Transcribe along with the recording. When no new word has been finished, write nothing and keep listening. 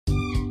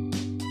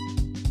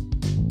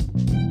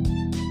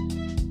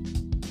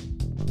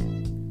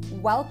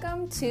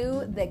Welcome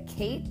to the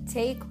Kate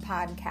Take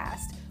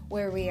podcast,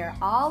 where we are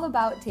all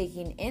about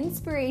taking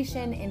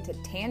inspiration into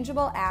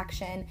tangible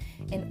action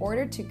in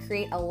order to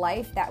create a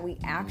life that we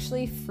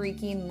actually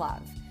freaking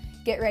love.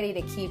 Get ready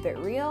to keep it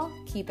real,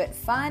 keep it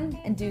fun,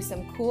 and do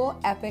some cool,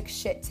 epic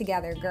shit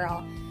together,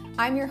 girl.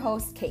 I'm your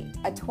host, Kate,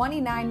 a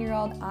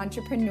 29-year-old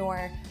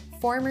entrepreneur,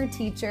 former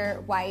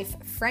teacher, wife,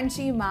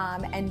 Frenchie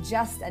mom, and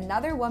just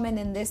another woman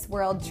in this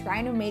world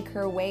trying to make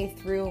her way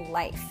through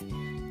life.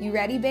 You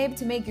ready, babe,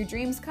 to make your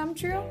dreams come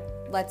true?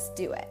 Let's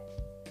do it.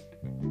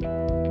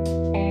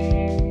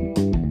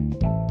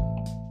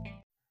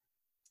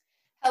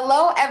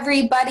 Hello,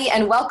 everybody,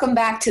 and welcome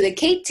back to the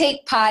Kate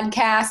Take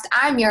podcast.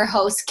 I'm your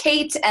host,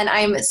 Kate, and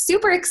I'm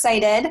super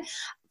excited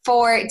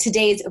for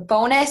today's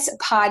bonus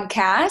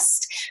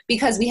podcast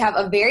because we have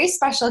a very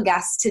special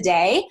guest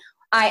today.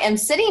 I am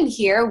sitting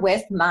here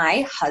with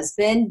my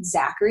husband,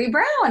 Zachary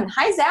Brown.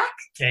 Hi, Zach.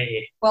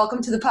 Hey.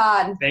 Welcome to the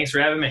pod. Thanks for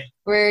having me.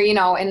 We're,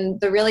 in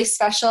the really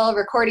special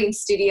recording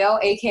studio,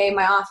 aka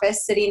my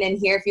office, sitting in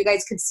here. If you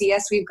guys could see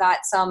us, we've got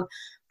some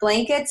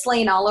blankets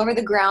laying all over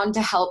the ground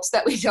to help so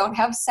that we don't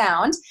have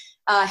sound.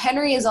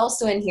 Henry is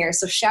also in here,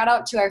 so shout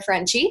out to our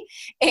Frenchie.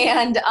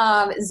 And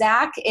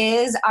Zach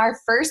is our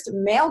first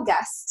male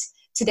guest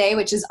today,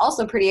 which is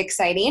also pretty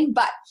exciting.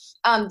 But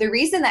the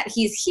reason that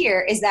he's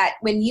here is that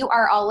when you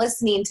are all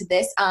listening to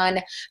this on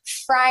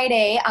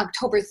Friday,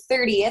 October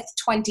 30th,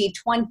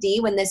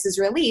 2020, when this is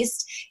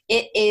released,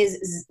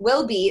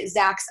 will be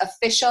Zach's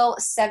official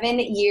 7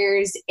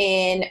 years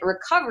in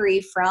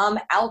recovery from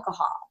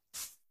alcohol.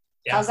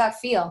 Yeah. How's that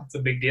feel? It's a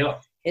big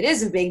deal. It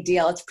is a big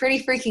deal. It's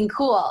pretty freaking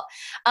cool.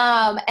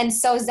 And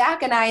so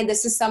Zach and I,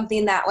 this is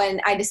something that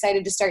when I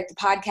decided to start the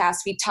podcast,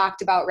 we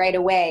talked about right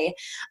away.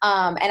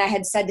 And I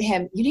had said to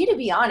him, you need to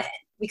be on it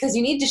because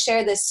you need to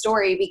share this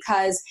story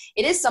because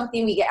it is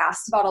something we get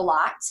asked about a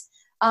lot.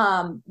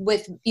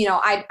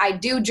 I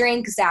do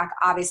drink. Zach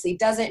obviously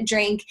doesn't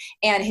drink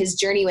and his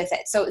journey with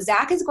it. So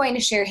Zach is going to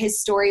share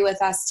his story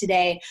with us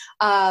today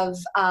of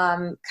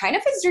kind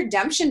of his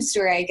redemption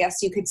story, I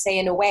guess you could say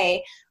in a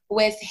way,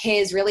 with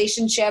his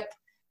relationship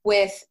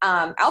with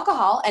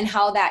alcohol and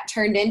how that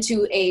turned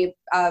into a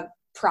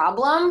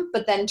problem,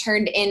 but then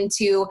turned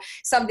into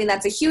something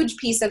that's a huge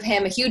piece of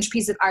him, a huge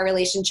piece of our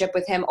relationship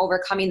with him,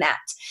 overcoming that.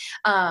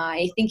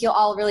 I think you'll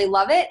all really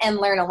love it and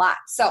learn a lot.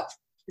 So,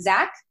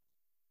 Zach,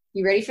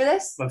 you ready for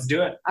this? Let's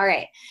do it. All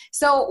right.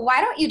 So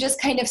why don't you just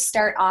kind of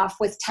start off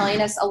with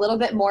telling us a little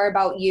bit more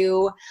about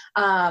you?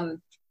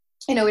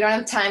 We don't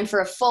have time for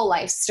a full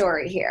life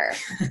story here,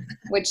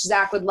 which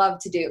Zach would love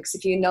to do because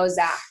if you know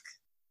Zach,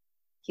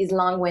 he's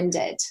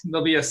long-winded.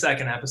 There'll be a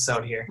second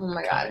episode here. Oh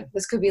my God.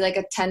 This could be like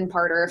a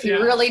 10-parter if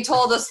you really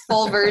told us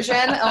full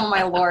version. Oh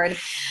my Lord.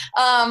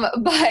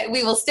 But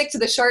we will stick to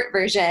the short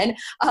version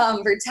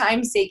for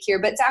time's sake here.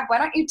 But Zach, why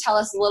don't you tell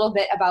us a little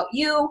bit about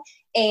you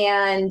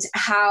and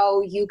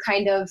how you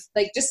kind of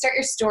just start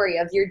your story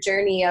of your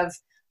journey of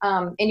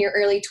in your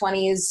early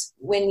 20s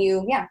when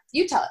you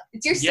tell it.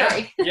 It's your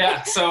story.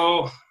 Yeah.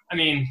 So,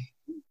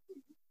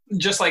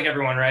 just like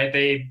everyone, right?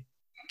 They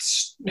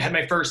had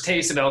my first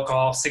taste of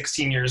alcohol,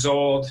 16 years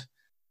old,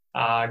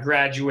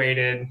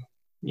 graduated,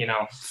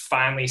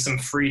 finally some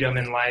freedom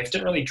in life.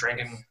 Didn't really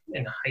drink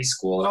in high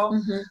school at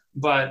all,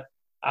 but,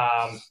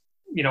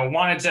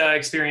 wanted to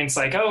experience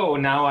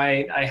now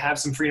I have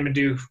some freedom to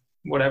do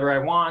whatever I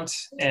want.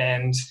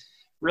 And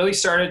really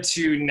started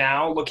to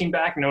now looking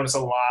back, notice a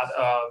lot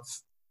of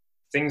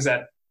things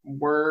that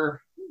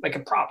were like a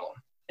problem.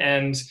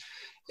 And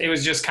it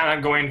was just kind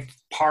of going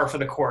par for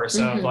the course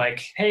of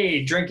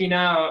hey, drinking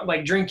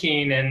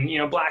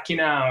and, blacking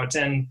out.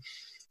 And,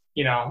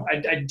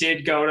 I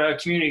did go to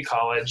community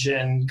college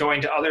and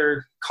going to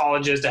other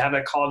colleges to have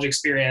that college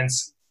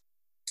experience.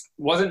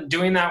 Wasn't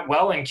doing that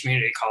well in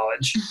community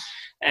college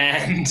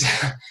and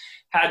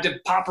had to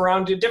pop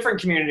around to different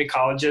community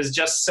colleges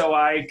just so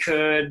I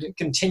could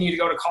continue to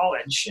go to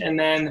college. And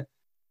then,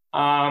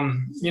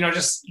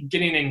 just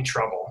getting in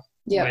trouble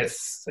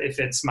with if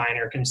it's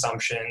minor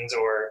consumptions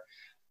or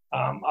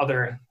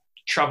other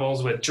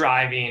troubles with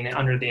driving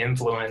under the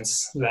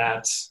influence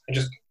that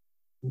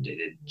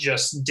it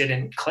just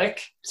didn't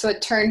click. So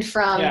it turned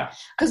from,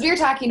 because we were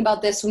talking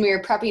about this when we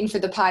were prepping for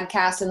the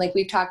podcast, and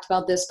we've talked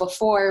about this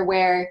before,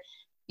 where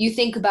you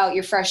think about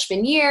your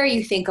freshman year,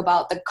 you think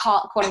about the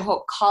quote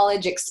unquote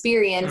college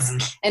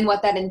experience and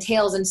what that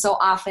entails. And so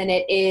often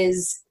it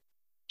is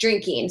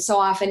drinking. So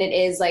often it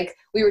is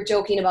we were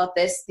joking about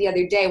this the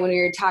other day when we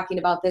were talking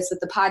about this with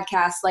the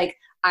podcast.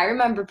 I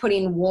remember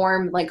putting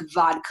warm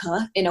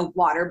vodka in a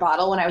water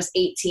bottle when I was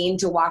 18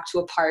 to walk to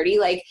a party.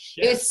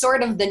 It was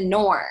sort of the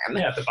norm.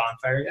 Yeah, at the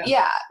bonfire.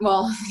 Yeah.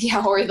 Well,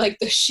 or the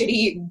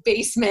shitty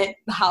basement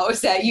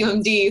house at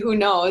UMD, who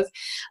knows?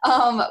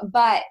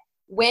 But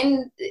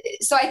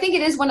so I think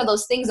it is one of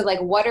those things of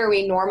what are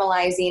we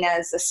normalizing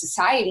as a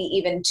society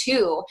even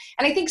too?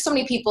 And I think so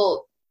many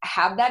people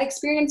have that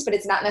experience, but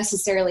it's not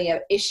necessarily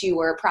an issue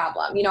or a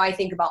problem. I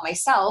think about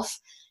myself.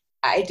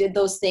 I did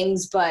those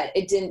things, but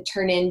it didn't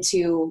turn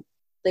into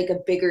a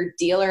bigger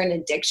deal or an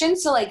addiction.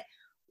 So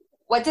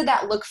what did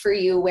that look for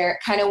you where it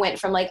kind of went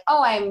from like,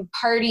 oh, I'm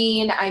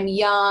partying, I'm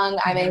young,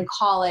 I'm in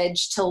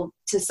college to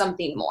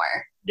something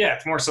more? Yeah,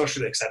 it's more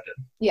socially accepted.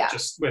 Yeah.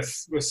 Just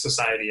with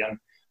society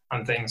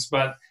on things.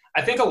 But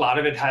I think a lot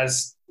of it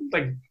has,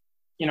 like,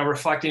 you know,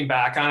 reflecting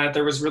back on it,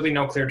 there was really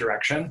no clear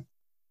direction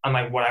on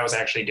like what I was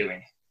actually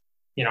doing.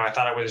 You know, I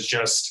thought I was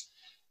just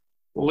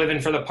living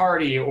for the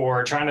party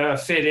or trying to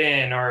fit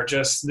in, or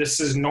just this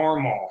is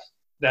normal,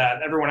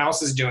 that everyone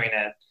else is doing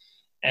it.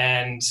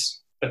 And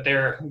but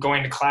they're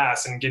going to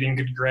class and getting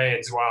good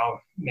grades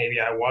while maybe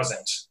I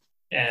wasn't.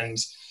 And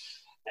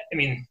I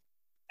mean,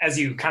 as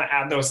you kind of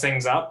add those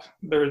things up,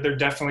 there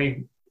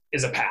definitely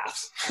is a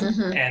path.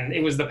 And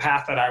it was the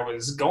path that I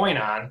was going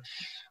on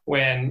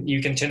when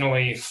you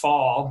continually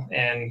fall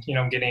and, you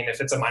know, getting,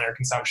 if it's a minor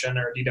consumption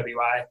or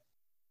DWI,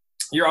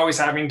 you're always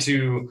having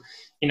to,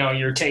 you know,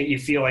 you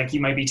feel like you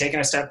might be taking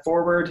a step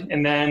forward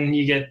and then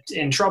you get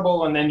in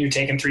trouble and then you're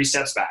taking 3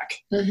 steps back.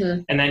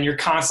 And then you're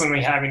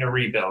constantly having to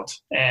rebuild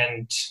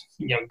and,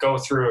 you know, go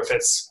through, if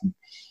it's,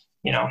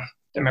 you know, I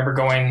remember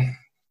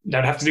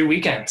I'd have to do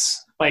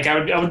weekends. Like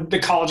I would the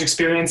college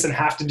experience and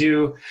have to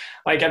do,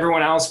 like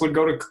everyone else would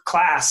go to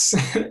class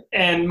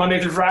and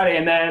Monday through Friday.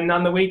 And then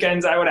on the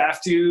weekends I would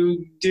have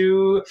to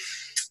do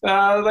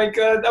like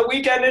a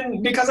weekend,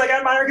 and because I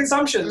got minor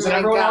consumptions and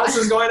everyone else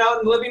is going out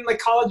and living the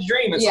college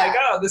dream. It's like,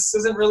 oh, this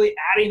isn't really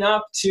adding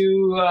up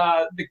to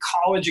the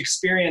college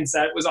experience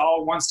that was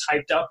all once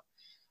hyped up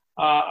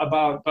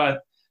about.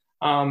 But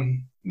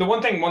the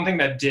one thing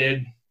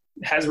that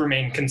has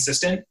remained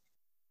consistent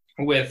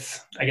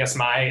with, I guess,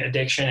 my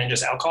addiction and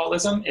just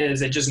alcoholism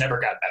is it just never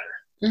got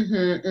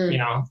better. You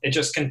know, it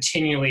just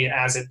continually,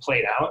 as it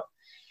played out,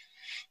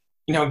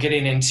 you know,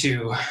 getting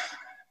into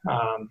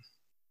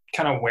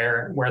kind of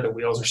where the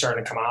wheels are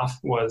starting to come off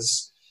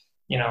was,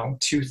 you know,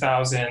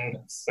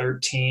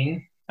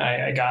 2013,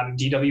 I got a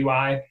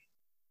DWI,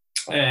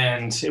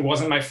 and it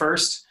wasn't my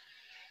first.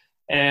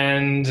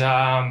 And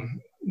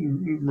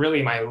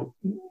really my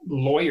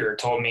lawyer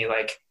told me,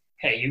 like,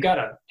 hey, you got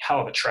a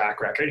hell of a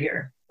track record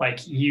here.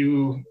 Like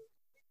you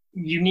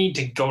need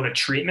to go to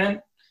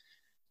treatment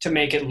to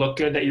make it look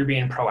good that you're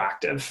being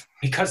proactive,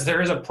 because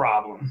there is a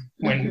problem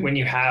when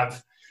you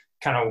have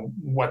kind of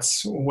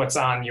what's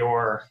on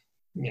your,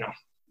 you know,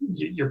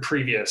 your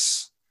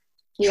previous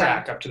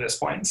track up to this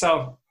point.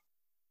 So,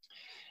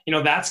 you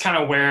know, that's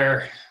kind of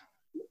where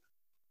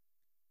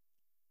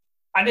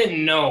I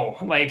didn't know,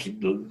 like,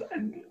 you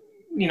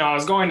know, I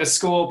was going to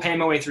school, paying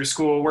my way through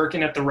school,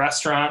 working in a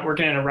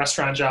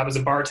restaurant job as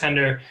a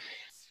bartender,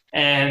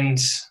 and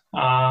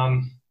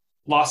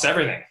lost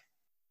everything.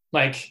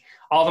 Like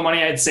all the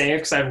money I'd saved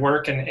because I'd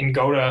work and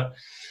go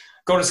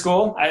to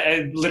school.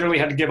 I literally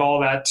had to give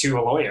all that to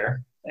a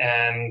lawyer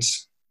and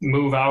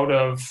move out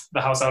of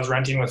the house I was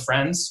renting with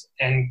friends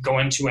and go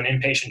into an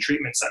inpatient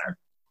treatment center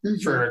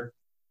for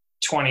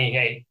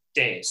 28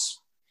 days.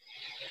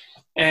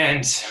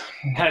 And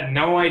had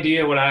no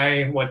idea what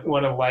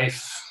a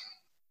life,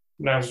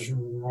 that was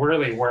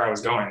really where I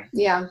was going.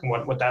 Yeah.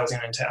 What that was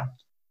going to entail.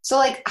 So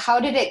like,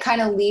 how did it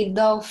kind of lead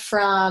though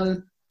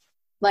from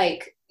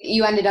like,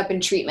 you ended up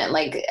in treatment?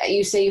 Like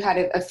you say you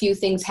had a few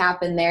things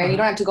happen there. You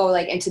don't have to go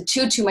like into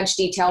too much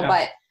detail,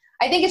 but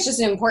I think it's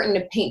just important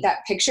to paint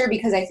that picture,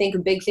 because I think a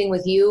big thing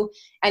with you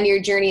and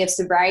your journey of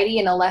sobriety,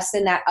 and a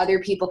lesson that other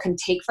people can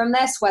take from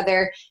this,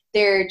 whether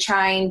they're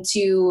trying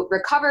to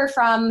recover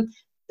from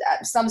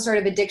some sort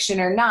of addiction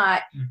or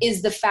not,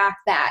 is the fact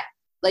that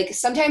like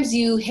sometimes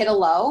you hit a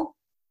low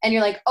and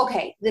you're like,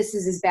 okay, this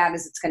is as bad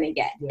as it's going to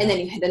get. And then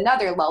you hit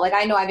another low. Like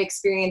I know I've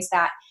experienced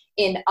that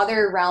in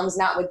other realms,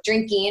 not with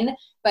drinking,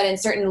 but in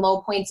certain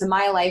low points in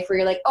my life where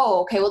you're like,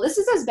 oh, okay, well, this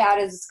is as bad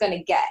as it's going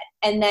to get.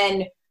 And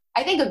then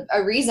I think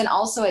a reason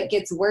also it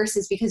gets worse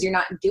is because you're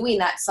not doing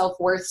that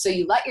self-worth. So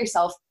you let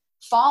yourself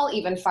fall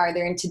even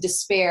farther into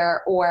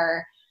despair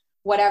or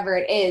whatever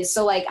it is.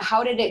 So like,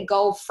 how did it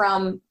go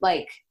from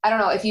like, I don't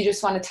know if you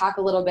just want to talk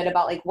a little bit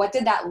about like, what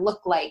did that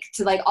look like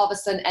to like all of a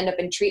sudden end up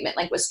in treatment?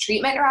 Like was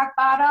treatment rock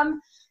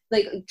bottom?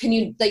 Like, can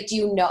you, like, do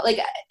you know, like,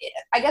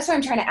 I guess what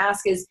I'm trying to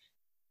ask is,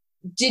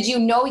 did you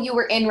know you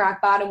were in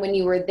rock bottom when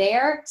you were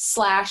there? /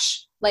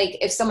 like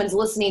if someone's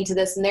listening to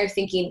this and they're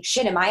thinking,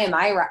 shit, am I in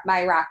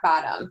my rock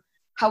bottom?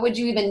 How would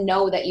you even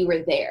know that you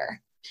were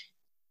there?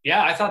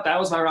 Yeah, I thought that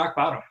was my rock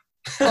bottom.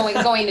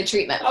 going to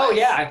treatment. Oh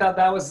yeah, I thought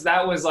that was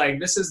like,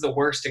 this is the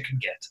worst it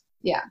could get.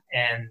 Yeah.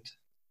 And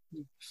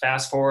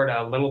fast forward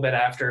a little bit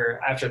after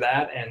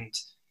that, and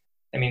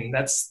I mean,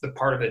 that's the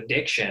part of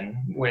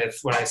addiction with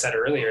what I said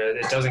earlier.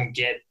 It doesn't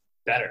get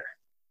better.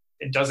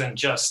 It doesn't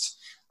just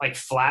like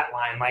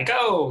flatline, like,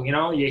 oh, you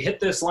know, you hit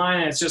this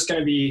line and it's just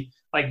going to be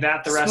like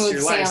that the rest of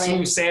your life,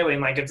 smooth sailing.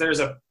 Like if there's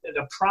a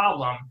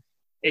problem,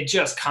 it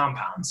just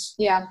compounds.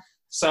 Yeah.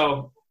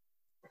 So,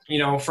 you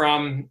know,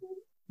 from,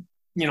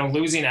 you know,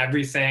 losing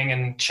everything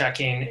and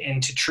checking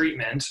into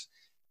treatment,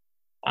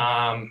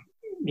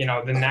 you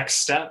know, the next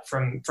step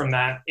from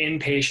that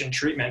inpatient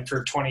treatment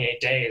for 28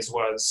 days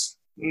was,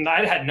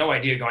 I had no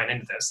idea going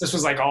into this. This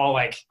was like all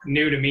like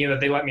new to me that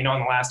they let me know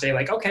on the last day,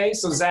 like, okay,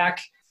 so Zach,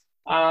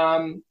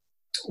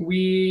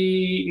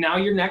 now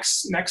your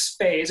next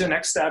phase or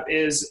next step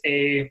is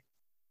a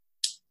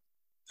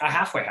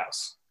halfway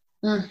house.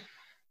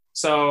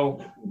 So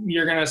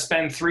you're going to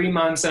spend 3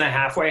 months in a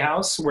halfway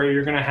house where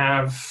you're going to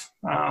have,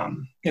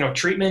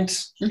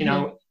 treatment,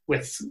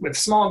 with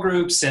small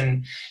groups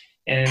and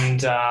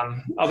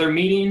other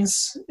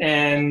meetings.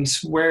 And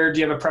where do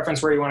you have a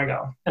preference where you want to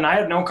go? And I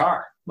had no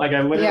car. Like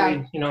I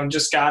literally,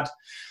 just got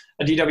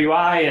a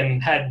DWI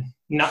and had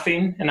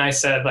nothing. And I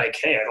said like,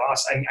 hey,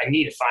 I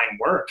need to find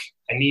work.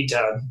 I need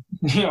to,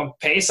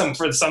 pay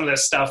for some of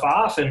this stuff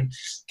off and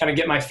kind of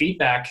get my feet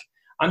back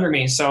under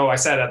me. So I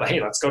said,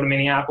 hey, let's go to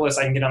Minneapolis.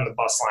 I can get on the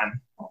bus line,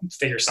 I'll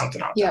figure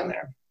something out down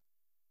there.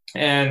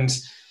 And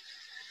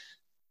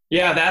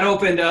yeah, that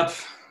opened up,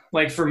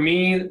 like for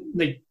me,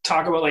 they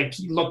talk about like,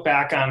 look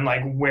back on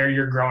like where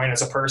you're growing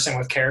as a person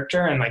with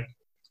character. And like,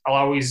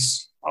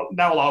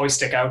 that will always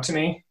stick out to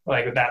me.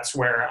 Like that's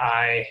where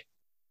I,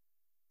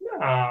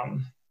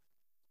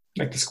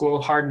 like the school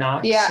of hard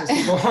knocks, as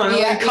people want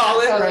to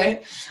call it. Totally.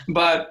 Right.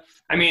 But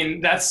I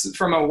mean, that's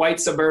from a white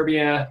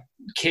suburbia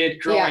kid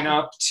growing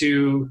up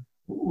to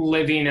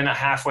living in a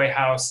halfway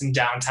house in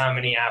downtown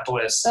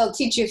Minneapolis. They'll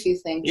teach you a few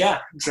things. Yeah,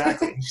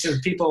 exactly. So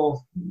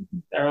people,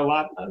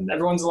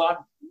 everyone's a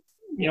lot,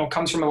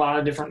 comes from a lot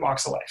of different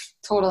walks of life.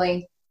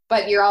 Totally.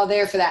 But you're all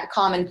there for that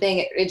common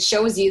thing. It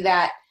shows you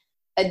that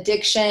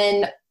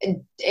addiction,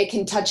 it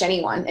can touch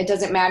anyone. It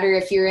doesn't matter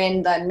if you're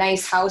in the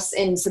nice house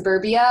in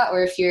suburbia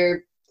or if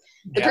you're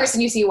the person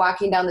you see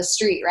walking down the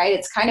street, right?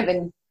 It's kind of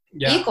an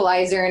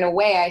equalizer in a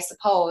way, I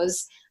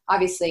suppose.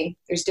 Obviously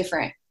there's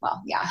different,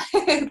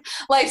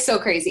 life's so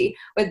crazy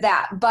with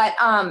that. But,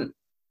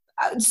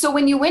 so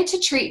when you went to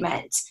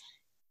treatment,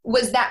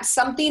 was that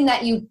something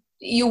that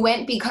you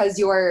went because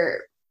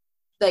you're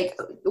like,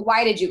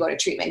 why did you go to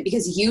treatment?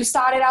 Because you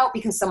sought it out?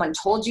 Because someone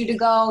told you to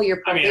go?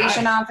 Your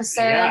probation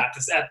officer? Yeah.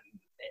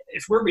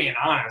 If we're being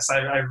honest,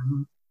 I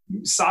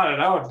sought it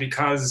out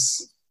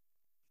because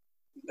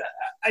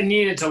I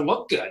needed to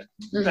look good.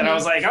 That I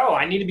was like, oh,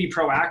 I need to be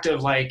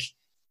proactive. Like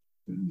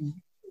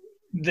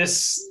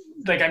this,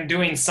 like I'm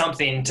doing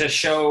something to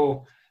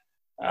show,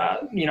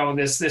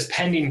 this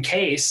pending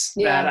case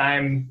that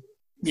I'm,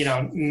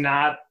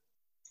 not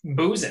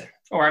boozing,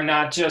 or I'm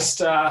not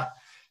just,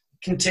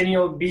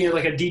 continue to be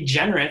like a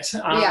degenerate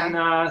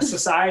on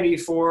society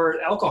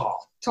for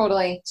alcohol.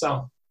 Totally.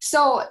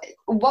 So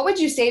what would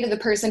you say to the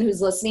person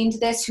who's listening to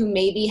this, who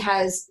maybe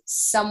has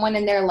someone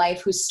in their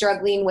life who's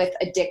struggling with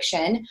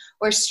addiction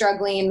or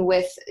struggling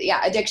with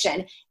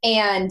addiction,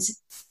 and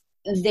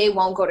they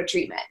won't go to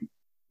treatment?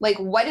 Like,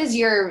 what is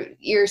your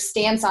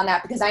stance on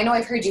that? Because I know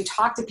I've heard you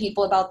talk to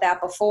people about that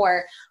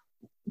before.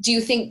 Do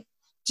you think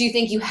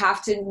you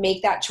have to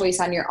make that choice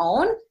on your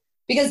own?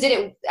 Because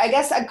I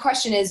guess a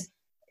question is,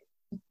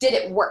 did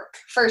it work,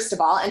 first of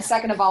all? And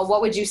second of all,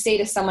 what would you say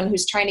to someone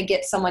who's trying to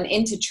get someone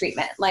into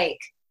treatment? Like,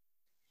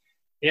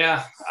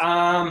 well,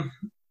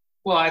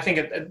 I think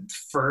at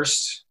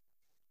first,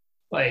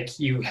 like,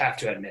 you have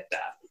to admit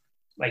that.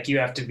 Like, you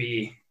have to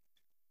be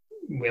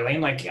willing.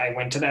 Like, I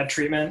went to that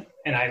treatment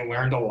and I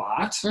learned a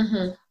lot.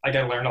 Like,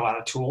 I learned a lot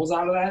of tools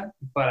out of that,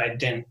 but I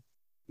didn't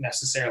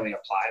necessarily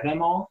apply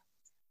them all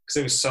because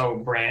it was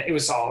it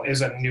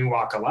was a new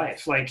walk of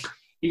life. Like,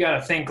 you got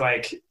to think,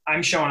 like,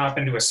 I'm showing up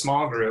into a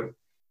small group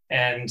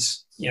and,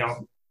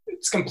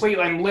 it's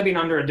completely, I'm living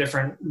under a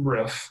different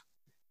roof,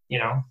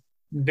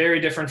 very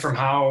different from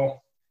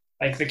how,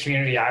 like, the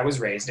community I was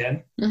raised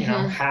in,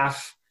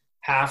 half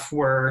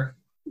were,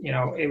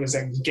 it was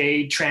a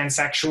gay,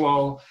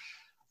 transsexual,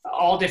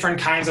 all different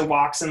kinds of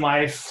walks in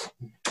life.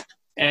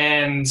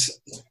 And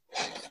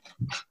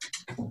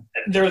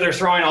they're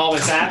throwing all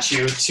this at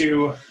you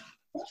to,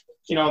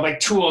 like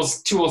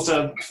tools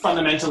to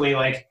fundamentally,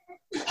 like,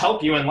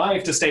 help you in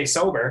life to stay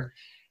sober.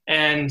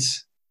 And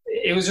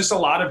it was just a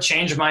lot of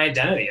change of my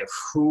identity of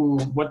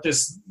what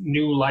this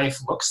new life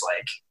looks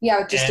like. Yeah.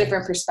 With just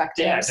different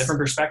perspectives. Yeah. Different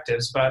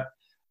perspectives. But,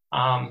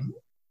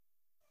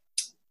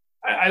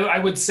 I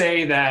would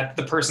say that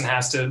the person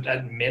has to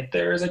admit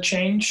there is a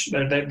change,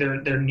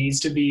 there needs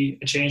to be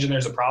a change and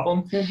there's a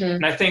problem.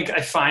 And I think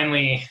I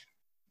finally,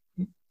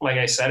 like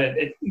I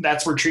said,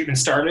 that's where treatment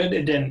started.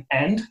 It didn't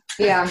end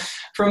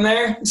from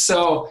there.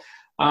 So,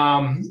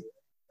 that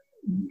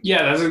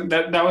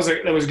was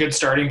a good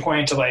starting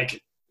point to,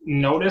 like,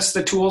 notice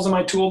the tools in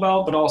my tool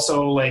belt, but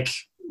also, like,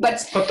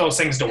 put those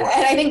things to work.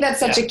 And I think that's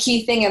such a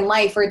key thing in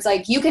life, where it's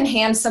like, you can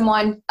hand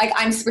someone, like,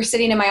 we're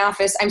sitting in my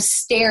office, I'm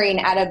staring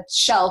at a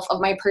shelf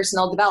of my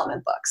personal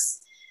development books.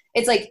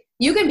 It's like,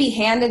 you can be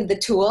handed the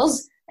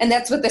tools, and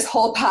that's what this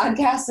whole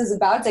podcast is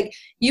about. It's like,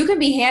 you can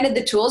be handed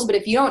the tools, but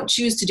if you don't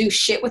choose to do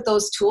shit with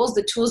those tools,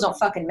 the tools don't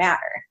fucking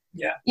matter.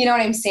 Yeah. You know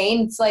what I'm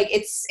saying? It's like,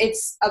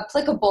 it's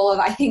applicable of,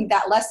 I think,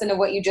 that lesson of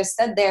what you just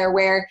said there,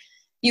 where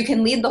you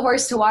can lead the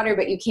horse to water,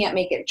 but you can't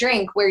make it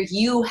drink, where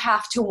you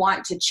have to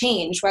want to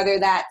change, whether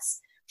that's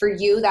for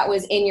you, that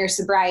was in your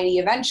sobriety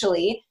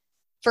eventually.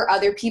 For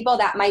other people,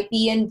 that might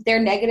be in their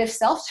negative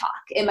self-talk.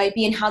 It might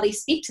be in how they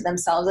speak to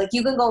themselves. Like,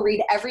 you can go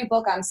read every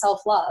book on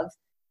self-love,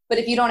 But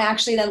if you don't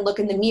actually then look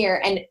in the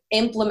mirror and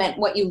implement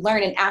what you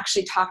learn and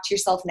actually talk to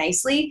yourself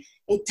nicely,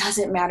 it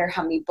doesn't matter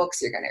how many books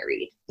you're going to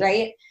read,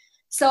 right?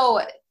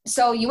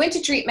 So you went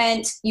to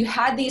treatment, you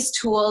had these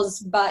tools,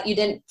 but you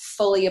didn't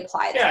fully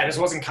apply them. Yeah, I just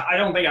wasn't, I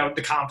don't think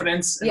the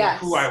confidence in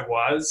who I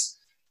was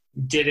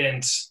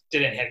didn't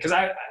hit. Cause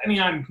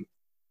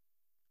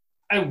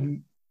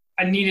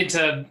I needed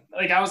to,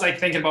 like, I was like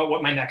thinking about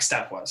what my next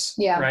step was.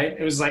 Yeah. Right.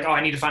 It was like, oh,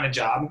 I need to find a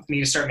job. I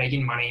need to start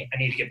making money. I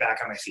need to get back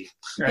on my feet.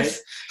 Right.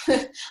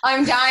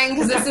 I'm dying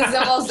because this is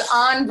the most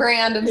on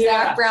brand of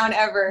Zach Brown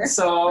ever.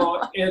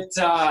 So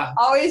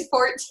always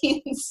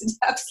 14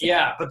 steps.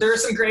 Yeah. But there are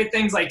some great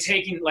things like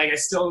taking, like I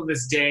still to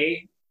this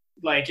day,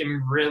 like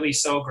am really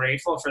so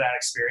grateful for that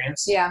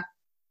experience. Yeah.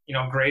 You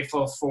know,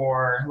 grateful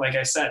for, like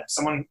I said,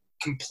 someone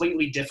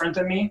completely different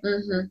than me.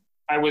 Mm-hmm.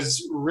 I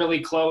was really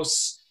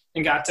close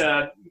and got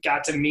to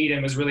meet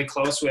and was really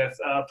close with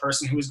a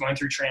person who was going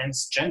through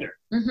transgender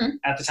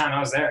at the time I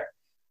was there.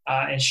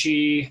 And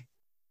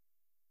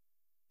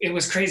it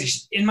was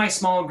crazy. In my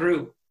small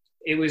group,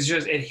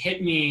 it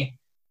hit me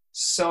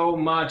so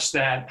much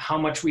that how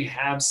much we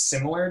have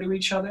similar to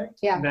each other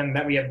than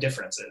that we have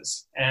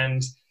differences.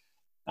 And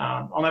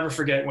I'll never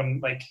forget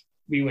when like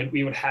we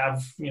would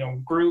have, you know,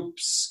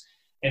 groups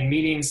and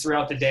meetings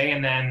throughout the day.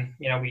 And then,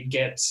 you know, we'd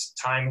get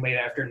time late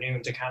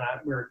afternoon to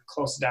we were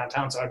close to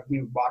downtown. So I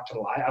would walk to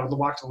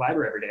the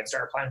library every day and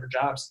start applying for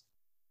jobs.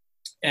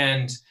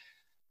 And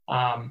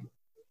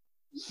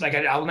like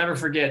I'll never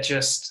forget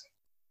just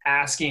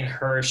asking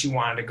her if she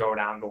wanted to go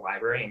down to the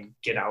library and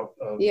get out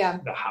of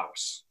the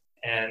house,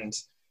 and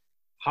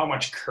how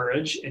much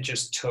courage it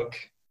just took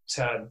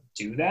to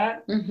do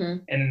that.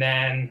 Mm-hmm. And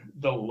then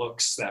the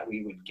looks that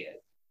we would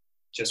get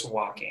just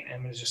walking,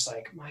 and it was just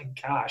like, my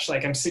gosh,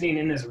 like I'm sitting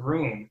in this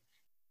room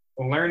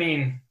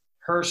learning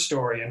her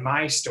story and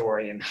my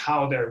story and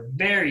how they're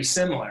very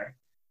similar,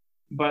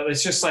 but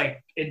it's just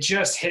like, it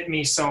just hit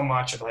me so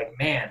much of like,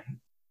 man,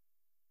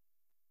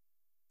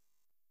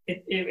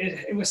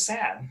 it was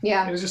sad.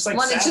 Yeah. It was just like,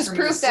 well, it's just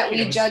proof that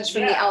we judge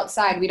from the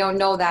outside. We don't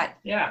know that.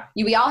 Yeah.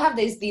 We all have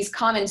these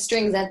common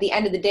strings. At the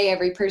end of the day,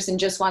 every person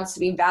just wants to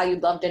be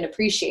valued, loved, and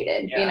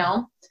appreciated, you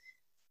know?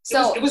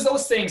 So it was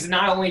those things,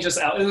 not only just,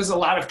 it was a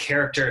lot of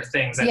character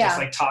things that just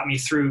like taught me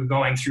through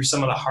going through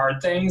some of the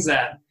hard things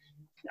that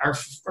are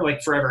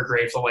like forever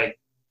grateful, like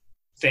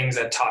things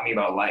that taught me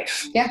about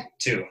life. Yeah.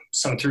 Too.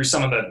 Through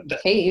some of the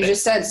hey, you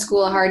just said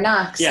School of Hard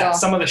Knocks. Yeah. So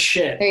some of the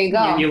shit. There you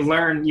go. You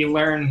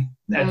learn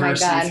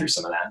adversity through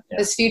some of that. Yeah.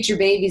 This future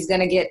baby's going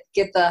to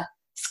get the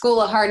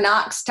School of Hard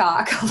Knocks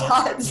talk a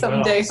lot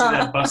someday. See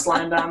that bus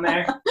line down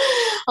there?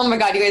 Oh my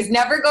God, you guys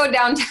never go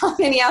downtown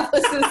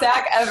Minneapolis with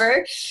Zach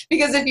ever,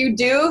 because if you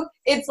do,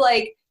 it's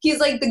like, he's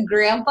like the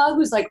grandpa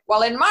who's like,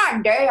 well, in my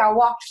day, I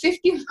walked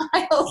 50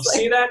 miles. You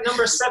see that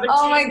number 17?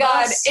 Oh my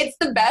God, bus? it's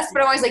the best.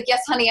 But I'm always like,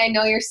 yes, honey, I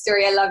know your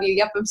story. I love you.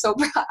 Yep, I'm so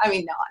proud. I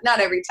mean, no, not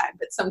every time,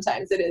 but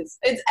sometimes it is.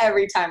 It's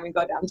every time we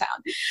go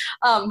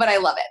downtown. But I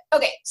love it.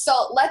 Okay,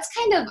 so let's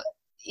kind of,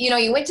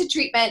 you went to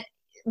treatment.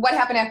 What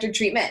happened after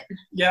treatment?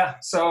 Yeah,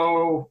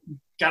 so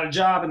got a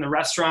job in the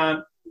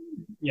restaurant,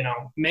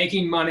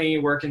 making money,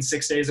 working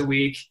 6 days a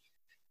week,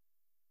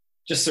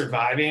 just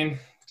surviving,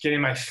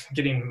 getting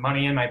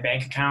money in my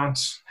bank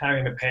account,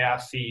 having to pay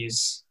off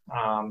fees.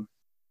 And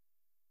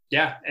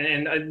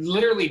I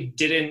literally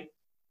didn't,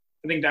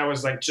 I think that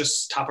was like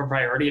just top of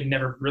priority. I'd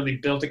never really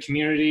built a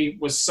community,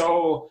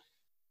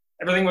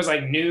 everything was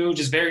like new,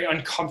 just very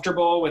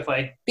uncomfortable with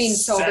like being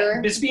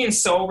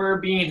sober,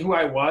 being who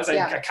I was. I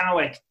kind of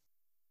like,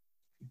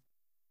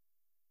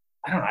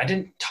 I don't know. I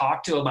didn't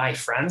talk to my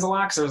friends a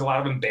lot because there was a lot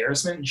of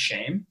embarrassment and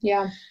shame.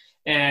 Yeah.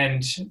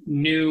 And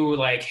knew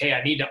like, hey,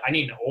 I need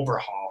an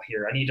overhaul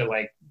here. I need to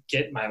like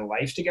get my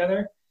life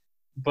together.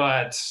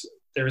 But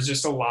there was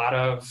just a lot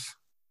of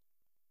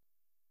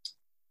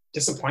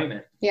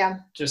disappointment. Yeah.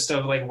 Just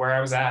of like where I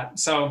was at.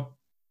 So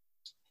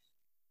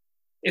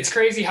it's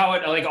crazy how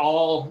it like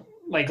all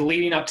like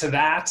leading up to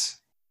that,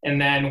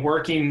 and then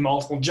working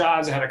multiple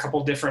jobs. I had a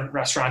couple different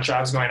restaurant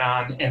jobs going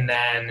on, and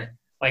then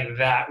like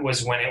that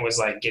was when it was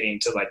like getting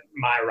to like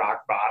my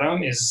rock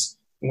bottom, is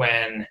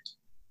when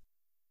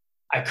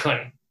I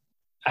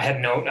had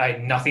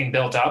nothing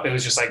built up. It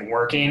was just like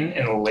working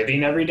and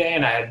living every day.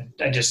 And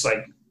I just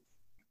like,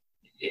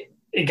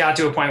 it got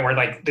to a point where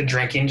like the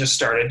drinking just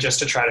started just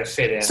to try to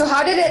fit in. So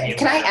how did it,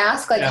 can I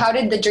ask, like, how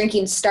did the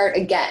drinking start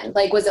again?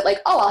 Like, was it like,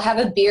 oh, I'll have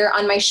a beer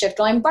on my shift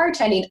while I'm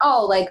bartending.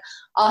 Oh, like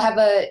I'll have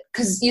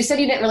cause you said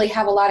you didn't really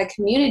have a lot of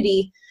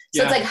community.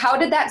 So it's like, how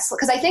did that,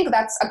 because I think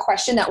that's a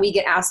question that we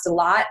get asked a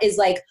lot, is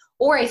like,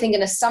 or I think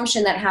an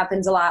assumption that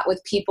happens a lot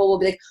with people will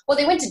be like, well,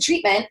 they went to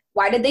treatment.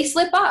 Why did they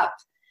slip up?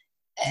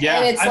 Yeah.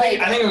 And it's I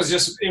think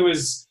it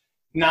was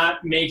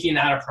not making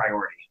that a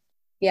priority.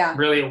 Yeah.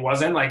 Really, it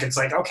wasn't. Like, it's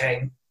like,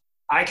 okay,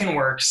 I can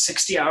work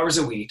 60 hours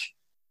a week,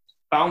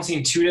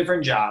 bouncing 2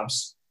 different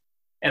jobs,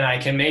 and I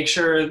can make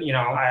sure,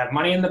 I have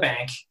money in the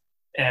bank,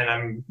 and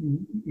I'm,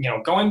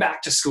 going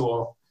back to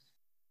school.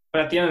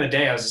 But at the end of the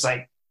day, I was just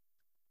like,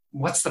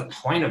 what's the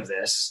point of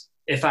this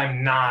if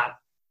I'm not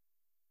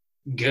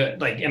good.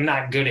 Like, I'm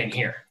not good in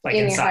here, like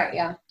in inside. your heart,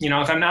 yeah. You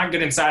know, if I'm not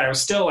good inside, I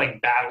was still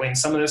like battling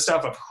some of this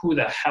stuff of who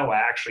the hell I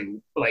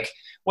actually, like,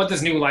 what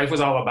this new life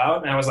was all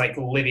about. And I was like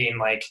living,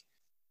 like,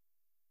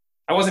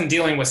 I wasn't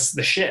dealing with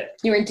the shit.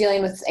 You were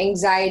dealing with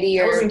anxiety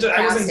or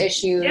past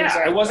issues.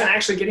 Yeah, I wasn't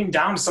actually getting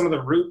down to some of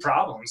the root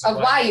problems of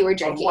why you were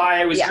drinking. Of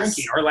why I was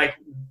drinking, or like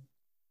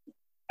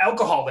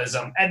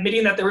alcoholism,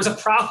 admitting that there was a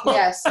problem.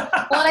 Yes. Well,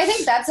 and I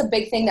think that's a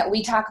big thing that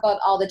we talk about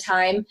all the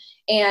time.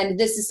 And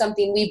this is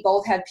something we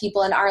both have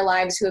people in our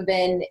lives who have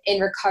been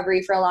in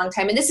recovery for a long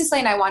time. And this is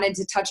something I wanted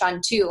to touch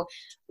on too.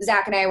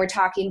 Zach and I were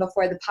talking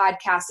before the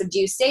podcast of, do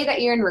you say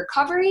that you're in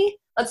recovery?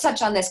 Let's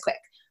touch on this quick.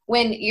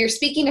 When you're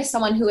speaking to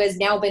someone who has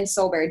now been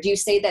sober, do you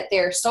say that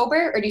they're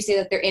sober or do you say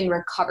that they're in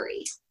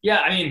recovery? Yeah,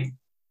 I mean,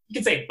 you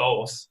could say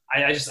both.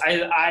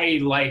 I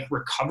like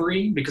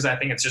recovery because I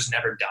think it's just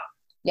never done.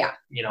 Yeah.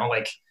 You know,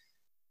 like,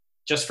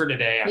 just for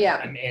today,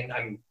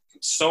 I'm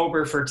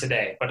sober for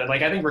today. But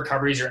like, I think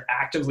recovery is you're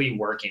actively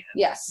working it.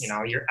 Yes. You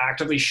know, you're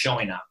actively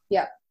showing up.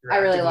 Yeah. I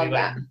really love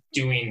that.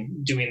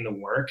 Doing the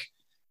work.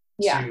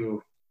 Yeah.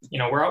 To, you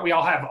know, we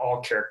all have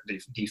all character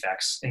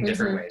defects in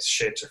different ways,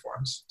 shapes, or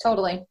forms.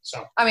 Totally.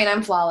 So, I mean,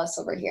 I'm flawless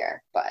over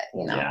here, but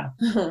you know,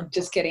 yeah.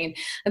 Just kidding.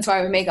 That's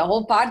why we make a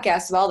whole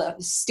podcast of all the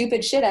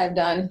stupid shit I've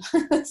done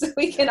so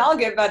we can all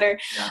get better.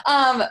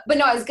 Yeah. But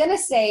no, I was going to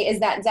say is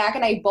that Zach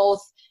and I both,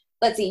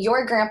 let's see,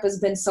 your grandpa's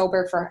been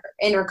sober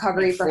in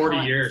recovery like 40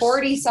 years.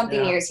 40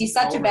 something years. He's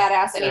such a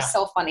badass and he's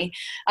so funny.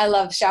 I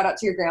love, shout out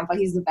to your grandpa.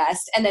 He's the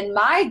best. And then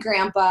my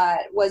grandpa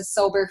was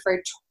sober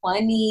for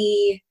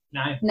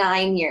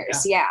 29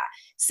 years. Yeah.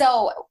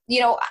 So, you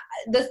know,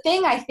 the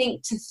thing I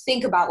think to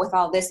think about with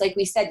all this, like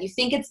we said, you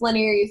think it's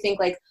linear. You think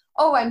like,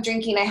 oh, I'm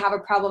drinking, I have a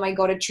problem, I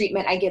go to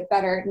treatment, I get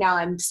better, now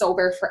I'm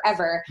sober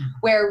forever. Mm-hmm.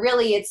 Where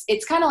really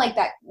it's kind of like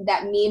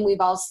that meme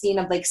we've all seen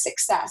of like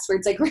success, where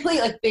it's like really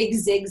like big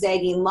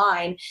zigzagging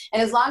line.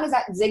 And as long as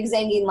that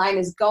zigzagging line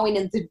is going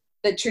in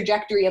the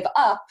trajectory of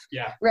up,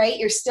 right,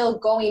 you're still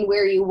going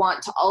where you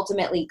want to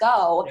ultimately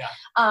go.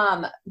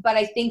 Yeah. But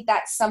I think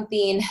that's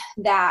something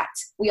that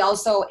we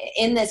also,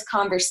 in this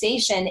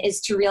conversation, is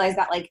to realize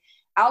that like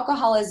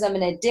alcoholism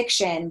and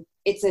addiction,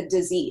 it's a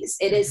disease.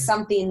 It is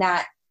something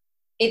that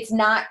it's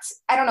not,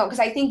 I don't know, because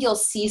I think you'll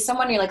see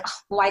someone and you're like, oh,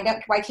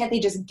 why can't they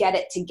just get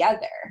it together?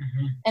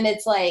 Mm-hmm. And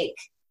it's like,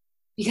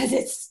 because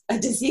it's a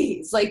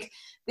disease. Like,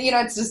 you know,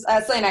 it's just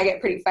something I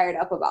get pretty fired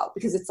up about,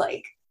 because it's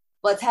like,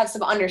 let's have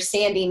some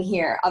understanding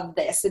here of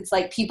this. It's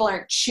like people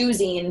aren't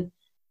choosing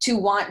to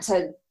want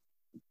to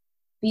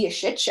be a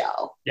shit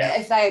show,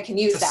 if I can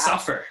use that.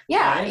 Suffer.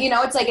 Yeah, right? you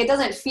know, it's like, it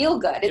doesn't feel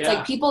good. It's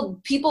like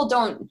people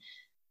don't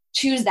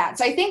choose that.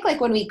 So I think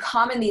like when we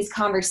come in these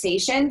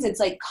conversations, it's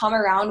like come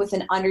around with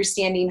an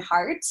understanding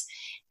heart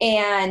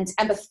and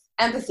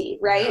empathy,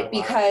 right?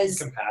 Because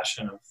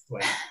compassion of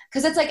like,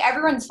 because it's like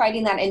everyone's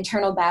fighting that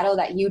internal battle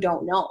that you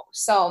don't know.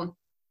 So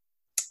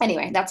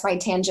anyway, that's my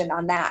tangent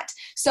on that.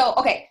 So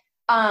okay,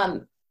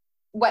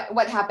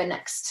 what happened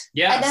next?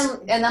 Yeah,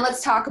 and then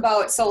let's talk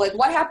about, so like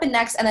what happened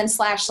next, and then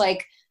 /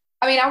 like,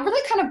 I mean, I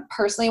really kind of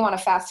personally want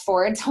to fast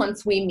forward to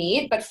once we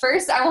meet, but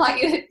first I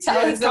want you to tell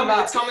us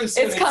about it's coming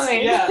soon. It's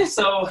coming. Yeah,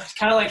 so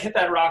kind of like hit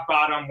that rock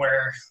bottom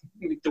where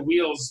the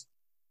wheels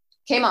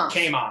came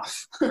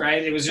off,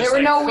 right? It was just there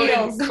were no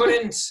wheels.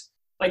 Couldn't,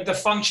 like, the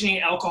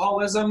functioning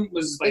alcoholism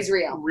was like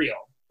real.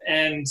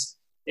 And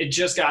it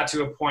just got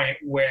to a point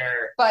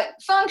where. But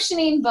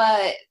functioning,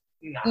 but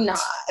not.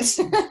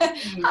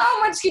 How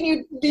much can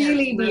you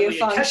really be a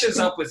function? It catches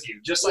up with you,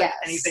 just like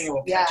anything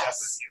will catch up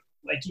with you.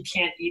 Like, you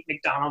can't eat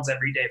McDonald's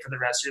every day for the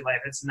rest of your life.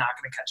 It's not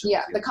going to catch up. Yeah,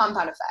 with you. The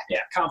compound effect. Yeah,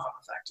 compound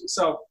effect.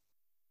 So,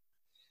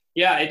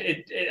 yeah,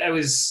 I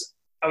was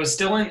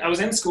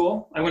in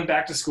school. I went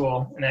back to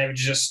school, and I would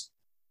just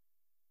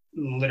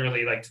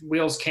literally, like,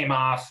 wheels came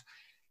off,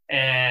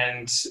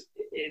 and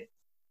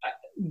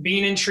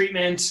being in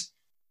treatment,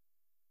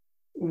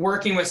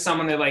 working with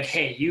someone that like,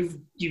 hey,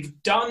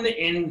 you've done the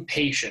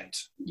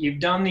inpatient, you've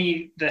done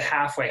the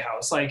halfway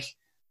house, like,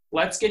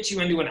 let's get you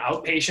into an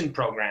outpatient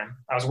program.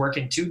 I was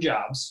working 2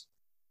 jobs,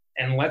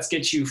 and let's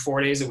get you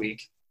 4 days a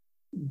week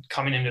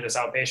coming into this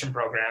outpatient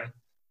program.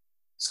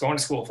 Just going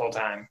to school full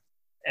time,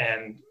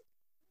 and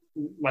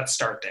let's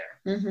start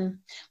there. Mm-hmm.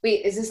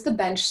 Wait, is this the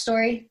bench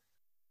story?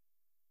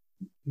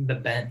 The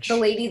bench. The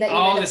lady that you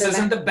Oh, this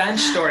isn't the bench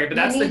story, but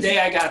that's the day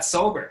I got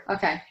sober.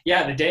 Okay.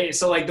 Yeah, the day.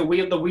 So like the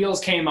wheels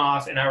came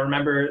off, and I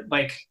remember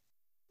like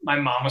my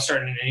mom was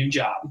starting a new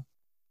job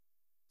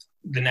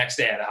the next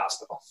day at the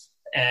hospital.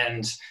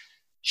 And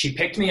she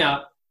picked me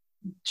up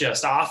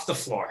just off the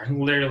floor,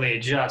 literally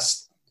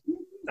just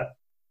a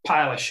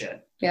pile of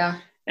shit. Yeah.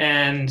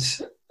 And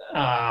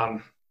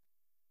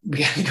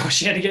we had to go,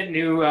 she had to get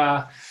new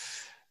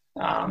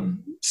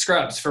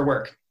scrubs for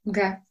work.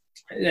 Okay.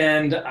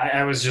 And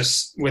I was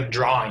just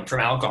withdrawing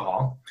from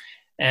alcohol.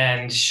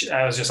 And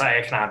I was just like,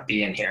 I cannot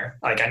be in here.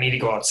 Like, I need to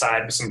go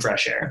outside with some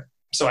fresh air.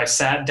 So I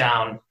sat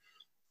down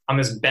on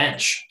this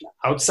bench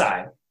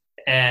outside.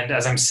 And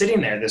as I'm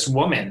sitting there, this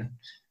woman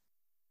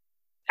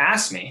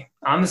asked me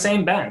on the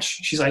same bench,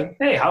 she's like,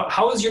 hey,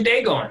 how is your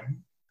day going?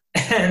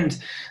 And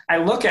I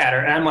look at her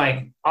and I'm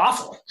like,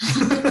 awful.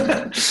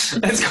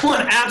 It's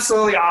going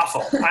absolutely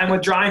awful. I'm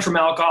withdrawing from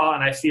alcohol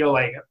and I feel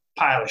like a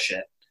pile of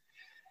shit.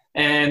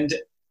 And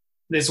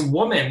this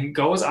woman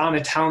goes on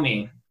to tell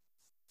me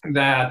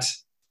that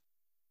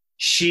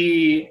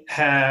she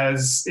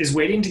is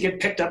waiting to get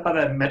picked up by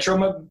the Metro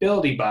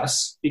Mobility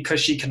bus because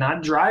she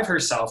cannot drive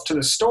herself to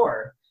the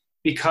store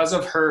because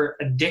of her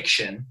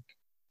addiction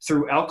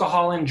through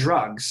alcohol and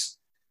drugs,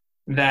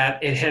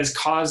 that it has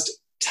caused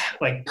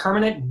like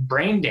permanent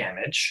brain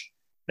damage,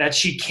 that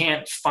she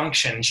can't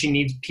function. She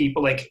needs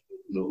people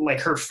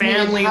like her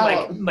family,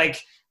 like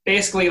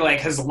basically like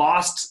has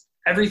lost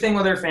everything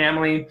with her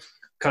family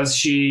because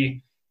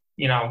she,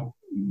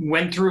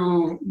 went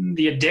through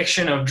the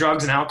addiction of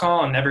drugs and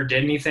alcohol and never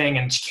did anything,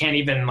 and she can't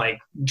even like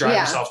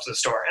drive herself to the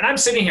store. And I'm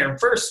sitting here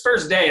first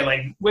day,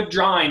 like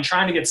withdrawing,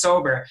 trying to get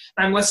sober,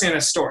 and I'm listening to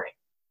this story.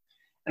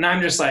 And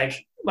I'm just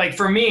like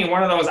for me,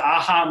 one of those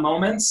aha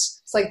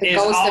moments. It's like the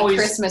ghost of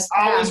Christmas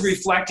past. Always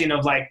reflecting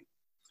of like,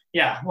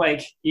 yeah,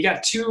 like you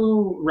got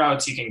two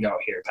routes you can go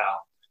here,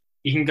 pal.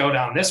 You can go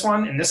down this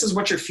one, and this is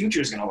what your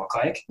future is going to look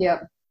like.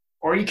 Yep.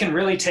 Or you can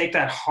really take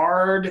that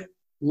hard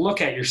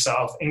look at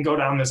yourself and go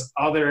down this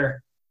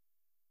other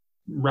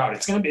route.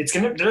 There's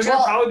going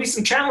to probably be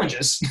some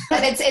challenges.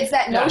 And it's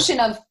that notion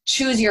of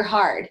choose your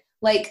hard.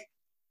 Like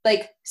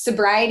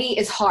sobriety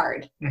is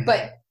hard,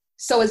 but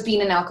so is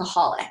being an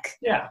alcoholic.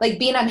 Yeah. Like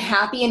being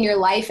unhappy in your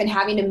life and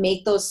having to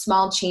make those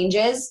small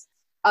changes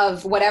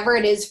of whatever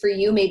it is for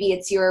you. Maybe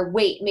it's your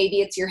weight,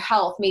 maybe it's your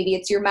health, maybe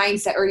it's your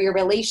mindset or your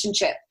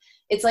relationship.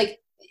 It's like,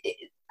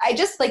 I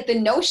just like the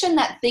notion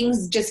that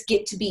things just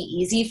get to be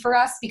easy for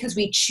us because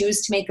we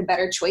choose to make a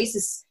better choice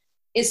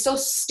is so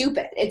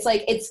stupid. It's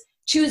like, it's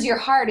choose your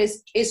heart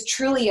is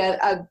truly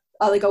a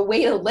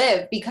way to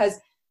live, because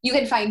you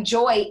can find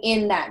joy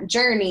in that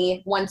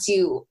journey once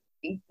you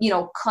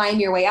climb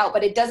your way out.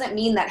 But it doesn't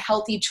mean that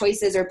healthy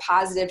choices or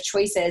positive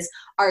choices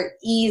are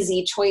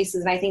easy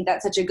choices. And I think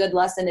that's such a good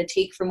lesson to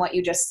take from what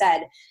you just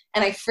said.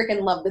 And I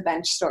freaking love the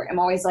bench story. I'm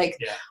always like,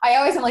 I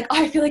always am like,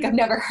 I feel like I've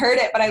never heard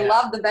it, but I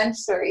love the bench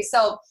story.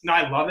 So no,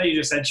 I love that you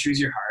just said choose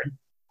your hard.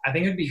 I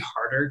think it'd be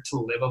harder to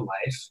live a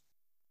life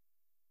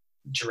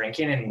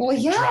drinking and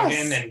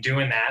drugging and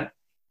doing that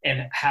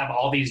and have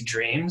all these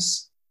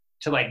dreams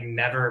to like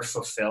never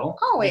fulfill.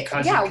 Oh, wait.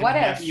 Because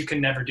you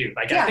can never do.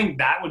 Like, I think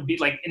that would be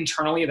like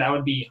internally, that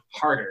would be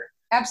harder.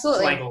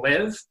 Absolutely. To like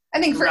live. I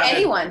think for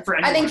anyone.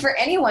 I think for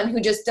anyone who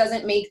just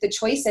doesn't make the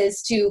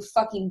choices to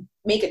fucking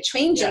make a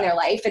change in their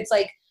life, it's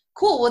like,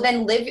 cool, well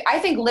then live. I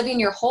think living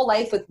your whole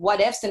life with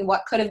what ifs and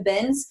what could have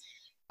beens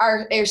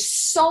are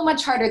so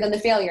much harder than the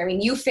failure. I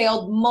mean, you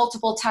failed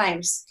multiple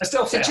times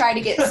to try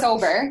to get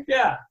sober.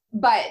 Yeah.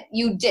 But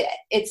you did it.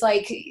 It's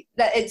like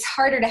that. It's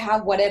harder to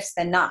have what ifs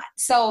than not.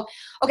 So,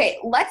 okay,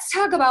 let's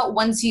talk about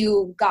once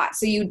you got,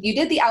 so you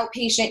did the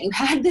outpatient, you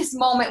had this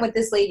moment with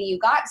this lady, you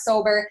got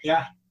sober.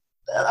 Yeah.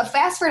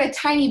 Fast forward a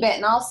tiny bit,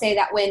 and I'll say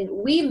that when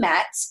we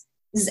met,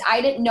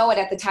 I didn't know it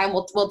at the time.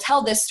 We'll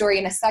tell this story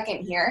in a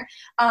second here.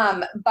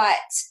 But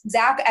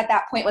Zach at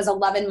that point was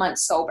 11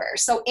 months sober.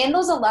 So in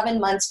those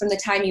 11 months from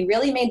the time you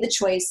really made the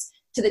choice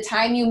to the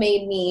time you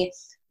made me,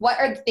 what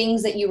are the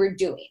things that you were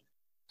doing?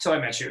 So I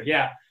met you.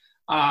 Yeah.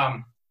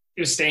 It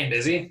was staying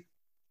busy.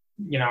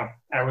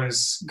 I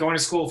was going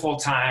to school full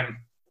time,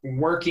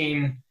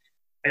 working.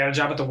 I got a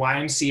job at the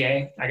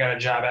YMCA. I got a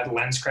job at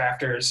Lens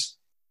Crafters.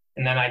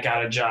 And then I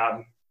got a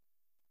job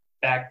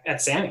back at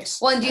Sammy's.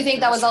 Well, and do you think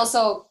that was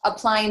also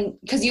applying,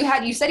 because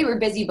you said you were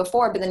busy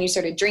before, but then you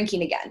started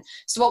drinking again.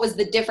 So what was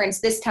the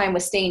difference this time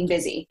with staying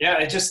busy? Yeah,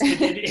 it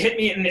hit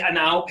me in an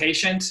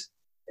outpatient.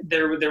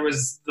 There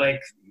was like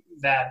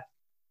that,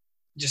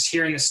 just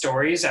hearing the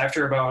stories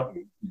after about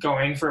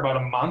going for about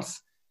a month,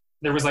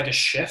 there was like a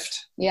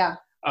shift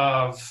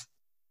of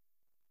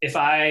if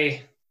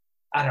I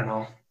don't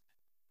know.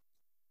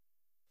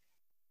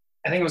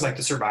 I think it was like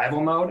the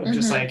survival mode of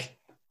just like,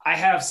 I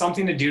have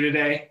something to do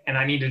today and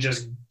I need to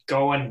just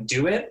go and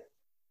do it.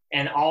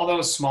 And all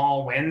those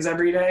small wins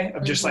every day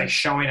of just like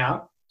showing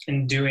up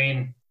and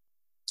doing,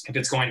 if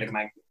it's going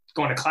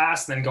to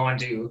class, then going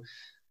to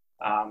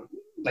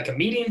like a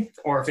meeting,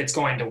 or if it's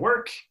going to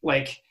work,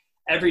 like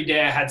every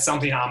day I had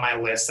something on my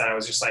list that I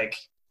was just like,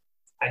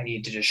 I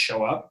need to just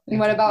show up. And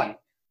what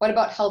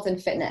about health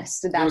and fitness?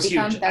 Did that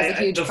become, that was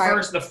a huge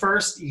part? The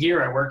first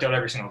year I worked out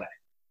every single day.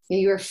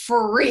 You were a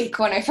freak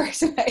when I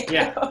first met you.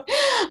 Yeah.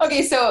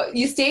 Okay, so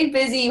you stayed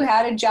busy, you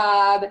had a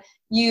job,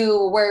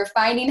 you were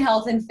finding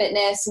health and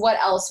fitness. What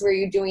else were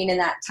you doing in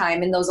that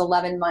time, in those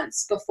 11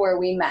 months before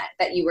we met,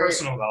 that you were...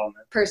 Personal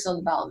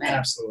development.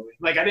 Absolutely.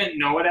 Like, I didn't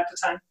know it at the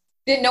time.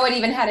 Didn't know it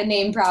even had a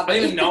name, probably. I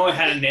didn't know it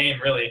had a name,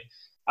 really.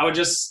 I would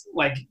just,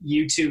 like,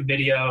 YouTube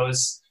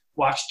videos,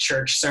 watch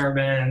church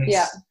sermons.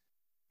 Yeah.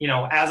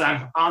 As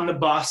I'm on the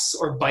bus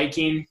or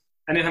biking.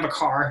 I didn't have a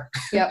car.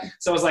 Yep.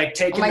 So I was like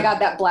taking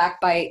that black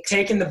bike.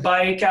 Taking the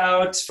bike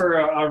out for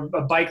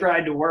a bike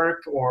ride to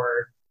work,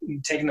 or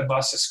taking the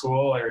bus to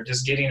school, or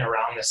just getting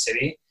around the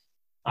city.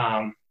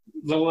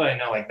 Little did I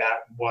know, like, that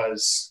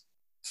was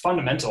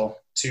fundamental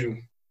to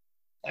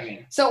I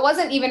mean, so it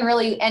wasn't even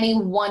really any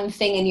one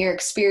thing in your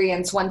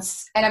experience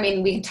once. And I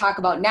mean, we can talk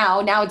about now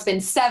it's been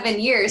 7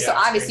 years. So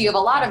obviously you have a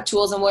lot of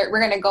tools, and we're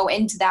going to go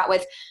into that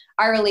with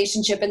our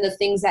relationship and the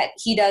things that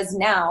he does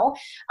now.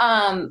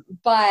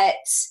 But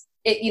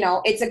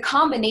it's a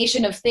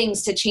combination of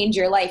things to change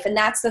your life. And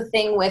that's the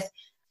thing with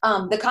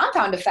the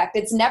compound effect.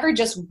 It's never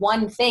just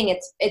one thing.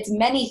 It's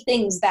many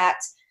things that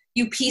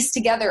you piece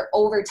together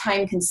over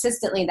time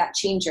consistently that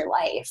change your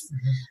life.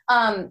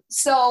 Mm-hmm.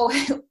 So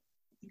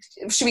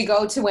should we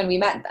go to when we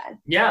met then?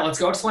 Yeah, let's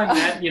go to when we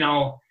met,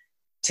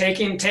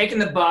 taking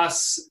the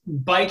bus,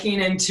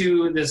 biking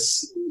into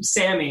this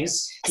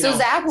Sammy's. So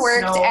Zach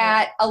worked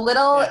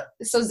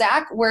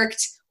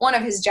one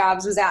of his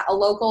jobs was at a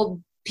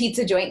local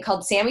pizza joint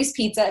called Sammy's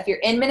Pizza. If you're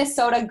in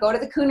Minnesota, go to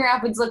the Coon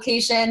Rapids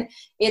location.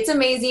 It's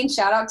amazing.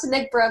 Shout out to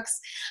Nick Brooks.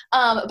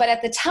 But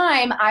at the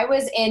time, I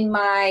was in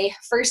my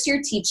first year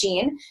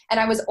teaching, and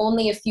I was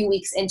only a few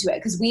weeks into it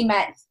because we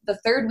met the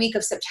third week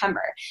of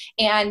September.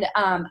 And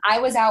I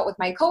was out with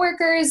my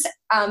coworkers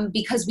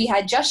because we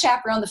had just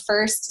chaperoned the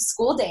first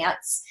school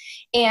dance,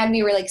 and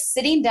we were like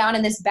sitting down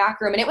in this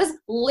back room, and it was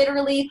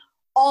literally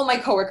all my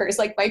coworkers,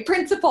 like my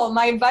principal,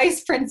 my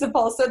vice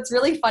principal. So it's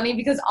really funny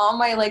because all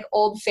my like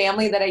old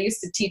family that I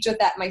used to teach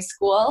with at my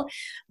school,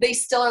 they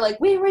still are like,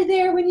 we were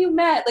there when you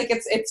met. Like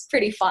it's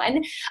pretty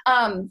fun.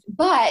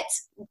 But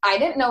I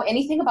didn't know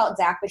anything about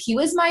Zach, but he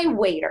was my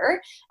waiter,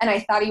 and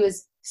I thought he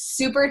was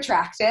super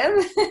attractive.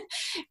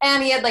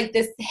 And he had like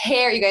this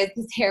hair, you guys,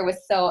 his hair was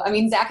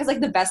Zach has like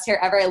the best hair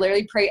ever. I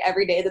literally pray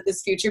every day that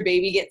this future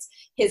baby gets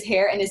his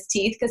hair and his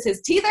teeth, because his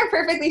teeth are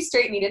perfectly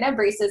straight and he didn't have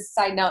braces,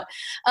 side note.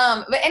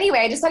 But anyway,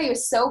 I just thought he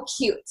was so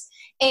cute.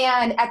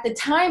 And at the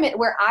time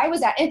where I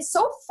was at, it's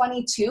so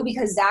funny too,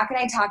 because Zach and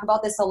I talk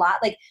about this a lot,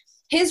 like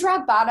his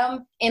rock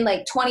bottom in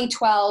like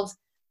 2012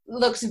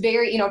 looks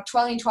very,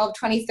 2012,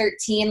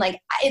 2013. Like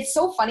it's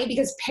so funny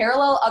because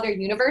parallel other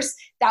universe,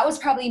 that was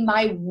probably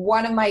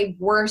one of my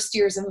worst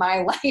years of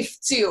my life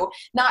too.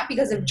 Not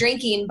because of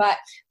drinking, but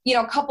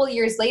a couple of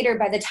years later,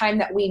 by the time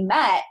that we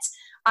met,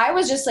 I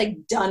was just like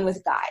done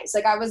with guys.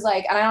 Like I was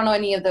like, and I don't know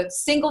any of the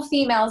single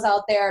females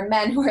out there,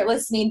 men who are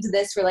listening to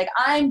this, were like,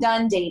 I'm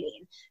done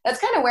dating. That's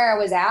kind of where I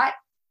was at.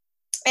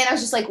 And I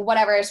was just like,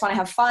 whatever, I just want to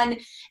have fun.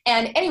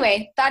 And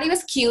anyway, thought he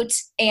was cute.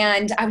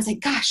 And I was like,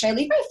 gosh, should I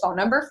leave my phone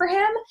number for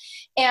him?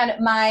 And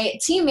my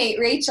teammate,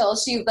 Rachel,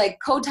 she like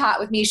co-taught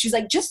with me. She was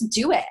like, just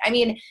do it. I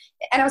mean,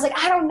 and I was like,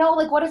 I don't know,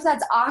 like, what if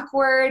that's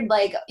awkward?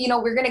 Like,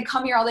 we're going to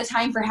come here all the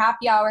time for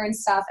happy hour and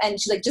stuff. And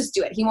she's like, just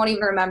do it. He won't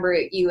even remember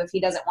you if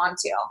he doesn't want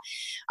to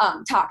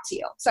talk to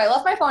you. So I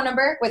left my phone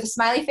number with a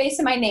smiley face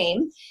and my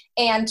name.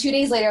 And 2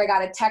 days later, I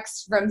got a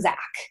text from Zach.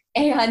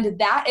 And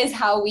that is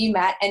how we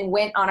met and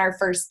went on our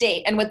first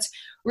date. And what's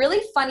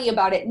really funny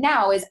about it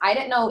now is I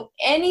didn't know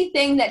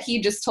anything that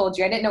he just told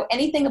you. I didn't know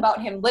anything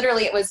about him.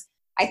 Literally,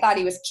 I thought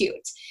he was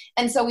cute.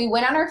 And so we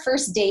went on our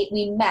first date.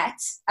 We met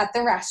at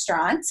the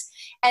restaurant.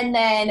 And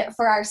then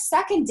for our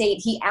second date,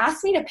 he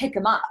asked me to pick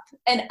him up.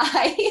 And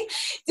I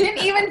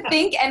didn't even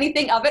think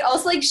anything of it.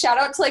 Also, like, shout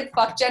out to like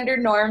fuck gender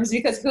norms,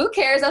 because who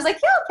cares? I was like,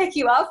 yeah, I'll pick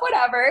you up,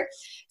 whatever.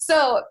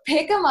 So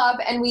pick him up.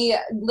 And we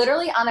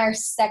literally on our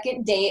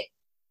second date,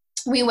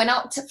 we went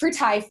out for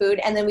Thai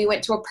food, and then we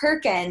went to a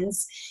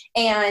Perkins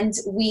and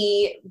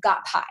we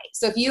got pie.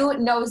 So if you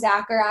know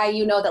Zach or I,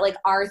 you know that like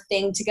our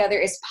thing together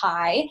is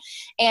pie,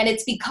 and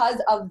it's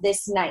because of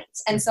this night.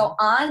 And so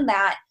on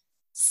that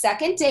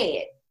second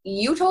date,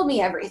 you told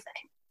me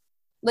everything.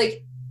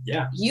 Like,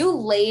 yeah, you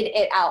laid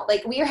it out.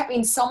 Like, we were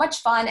having so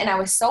much fun, and I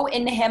was so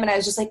into him, and I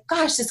was just like,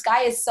 gosh, this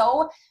guy is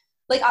so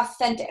like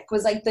authentic,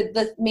 was like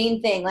the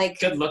main thing. Like,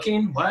 good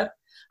looking. What?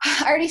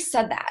 I already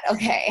said that.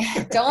 Okay.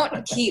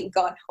 Don't keep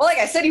going. Well, like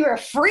I said, you were a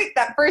freak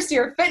that first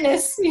year of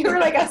fitness. You were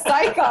like a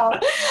psycho.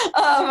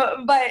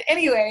 But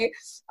anyway,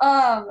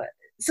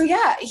 so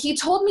yeah, he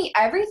told me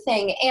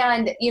everything,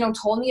 and,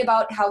 told me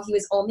about how he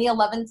was only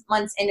 11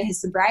 months into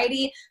his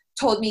sobriety,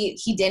 told me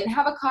he didn't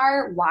have a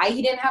car, why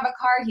he didn't have a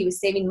car, he was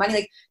saving money,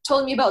 like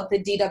told me about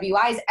the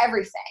DWIs,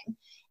 everything.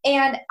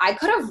 And I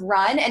could have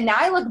run, and now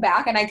I look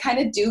back and I kind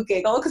of do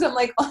giggle because I'm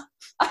like, oh,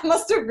 I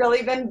must have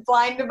really been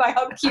blinded by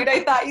how cute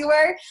I thought you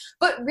were.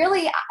 But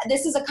really,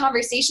 this is a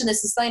conversation.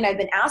 This is something I've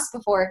been asked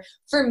before.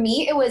 For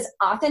me, it was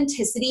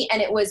authenticity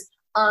and it was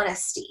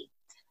honesty.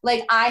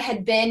 Like, I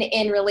had been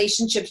in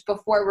relationships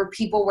before where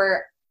people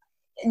were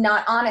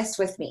not honest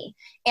with me.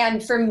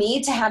 And for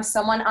me to have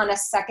someone on a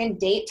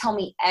second date tell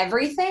me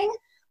everything,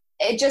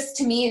 it just,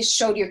 to me,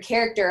 showed your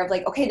character of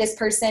like, okay, this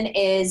person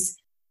is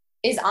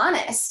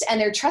honest and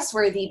they're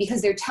trustworthy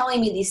because they're telling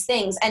me these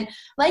things. And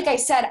like I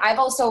said, I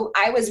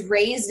was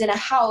raised in a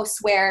house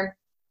where,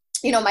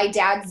 my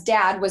dad's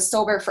dad was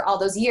sober for all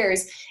those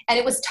years, and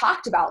it was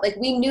talked about. Like,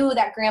 we knew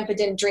that grandpa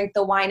didn't drink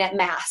the wine at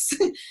mass.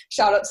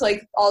 Shout out to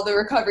like all the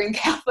recovering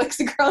Catholics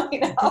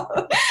growing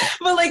up.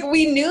 But like,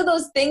 we knew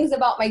those things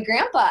about my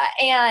grandpa.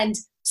 And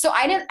so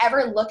I didn't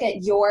ever look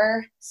at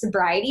your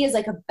sobriety as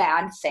like a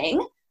bad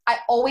thing. I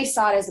always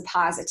saw it as a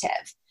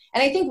positive.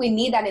 And I think we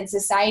need that in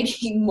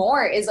society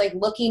more, is like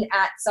looking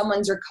at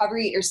someone's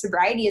recovery or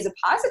sobriety as a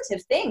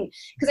positive thing.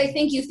 Because I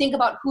think you think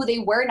about who they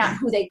were, not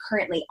who they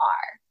currently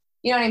are.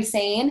 You know what I'm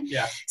saying?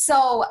 Yeah.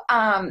 So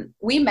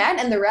we met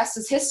and the rest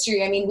is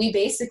history. I mean, we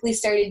basically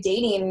started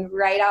dating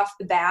right off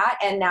the bat,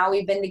 and now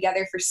we've been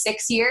together for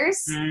 6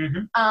 years.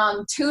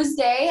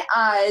 Tuesday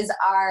is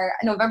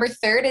November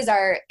 3rd is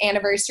our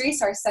anniversary.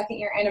 So our 2nd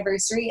year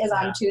anniversary is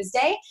on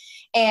Tuesday.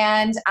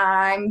 And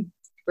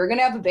we're going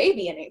to have a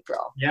baby in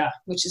April. Yeah.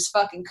 Which is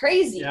fucking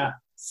crazy. Yeah.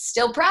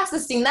 Still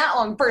processing that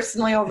one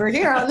personally over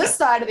here on this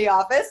side of the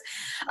office.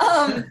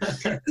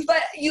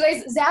 But you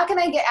guys, Zach and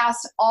I get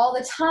asked all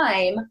the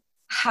time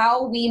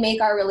how we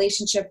make our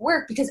relationship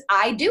work, because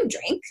I do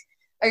drink.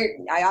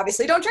 I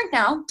obviously don't drink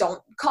now. Don't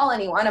call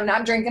anyone. I'm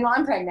not drinking while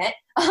I'm pregnant.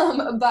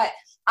 But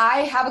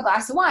I have a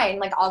glass of wine.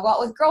 Like, I'll go out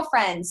with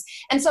girlfriends.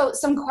 And so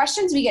some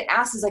questions we get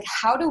asked is like,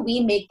 how do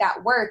we make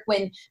that work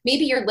when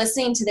maybe you're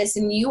listening to this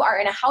and you are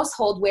in a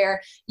household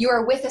where you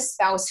are with a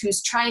spouse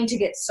who's trying to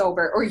get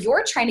sober, or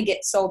you're trying to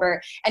get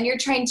sober and you're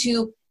trying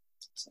to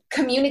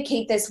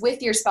communicate this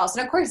with your spouse.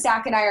 And of course,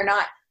 Zach and I are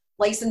not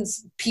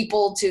licensed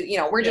people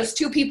to, we're just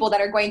two people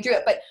that are going through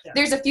it. But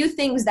there's a few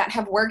things that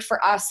have worked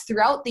for us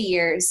throughout the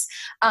years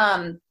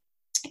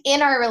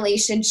in our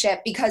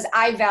relationship, because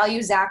I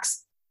value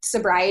Zach's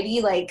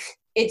sobriety. Like,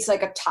 it's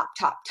like a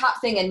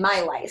top thing in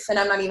my life, and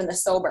I'm not even the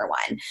sober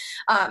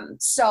one.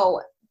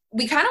 So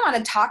we kind of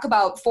want to talk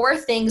about 4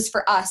 things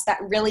for us that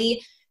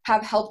really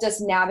have helped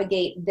us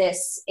navigate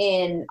this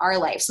in our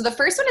life. So the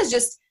first one is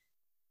just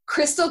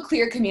crystal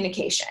clear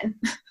communication.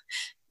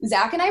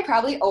 Zach and I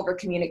probably over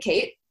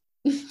communicate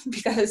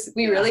because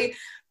we really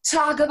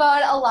talk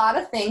about a lot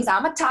of things.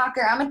 I'm a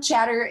talker, I'm a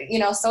chatter,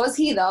 so is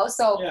he though.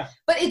 So,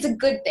 but it's a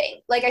good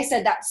thing. Like I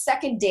said, that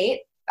second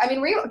date, I mean,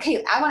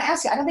 I want to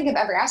ask you, I don't think I've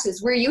ever asked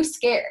this. Were you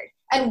scared?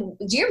 And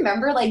do you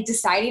remember like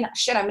deciding,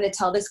 shit, I'm going to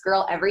tell this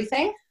girl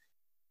everything?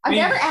 I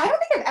don't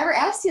think I've ever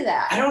asked you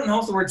that. I don't know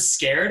if the word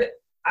scared.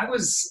 I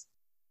was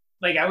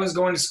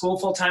going to school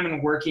full time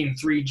and working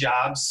 3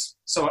 jobs.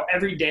 So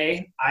every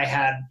day I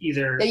had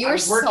either, you're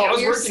so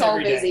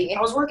busy.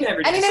 I was working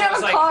every day. I didn't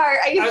have a car.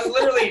 I was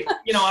literally,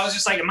 I was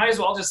just like, I might as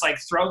well just like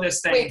throw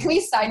this thing. Wait, can we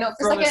side note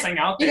for a second? Throw this thing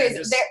out there. You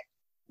guys,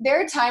 there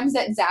are times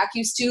that Zach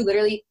used to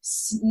literally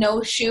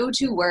snowshoe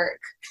to work.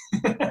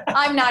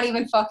 I'm not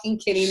even fucking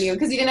kidding you,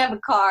 because he didn't have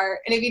a car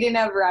and if he didn't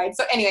have a ride.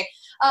 So anyway,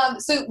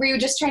 so were you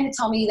just trying to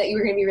tell me that you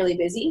were going to be really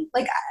busy?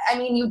 Like, I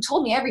mean, you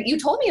told me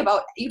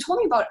about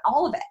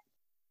all of it.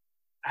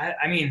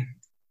 I mean,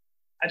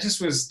 I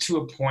just was to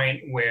a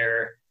point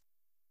where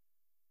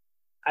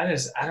I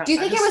don't. Do you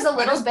think it was a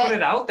little bit? Put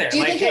it out there,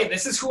 like, hey,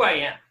 this is who I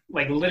am.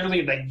 Like,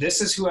 literally, like, this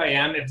is who I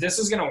am. If this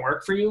is gonna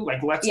work for you,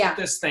 like, let's get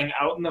this thing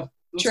out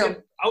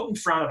in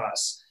front of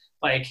us.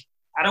 Like,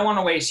 I don't want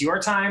to waste your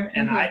time,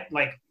 and I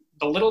like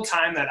the little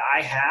time that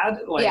I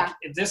had. Like,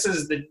 if this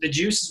is the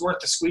juice is worth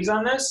the squeeze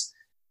on this,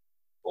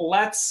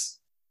 let's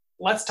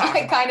talk.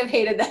 I kind of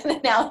hated that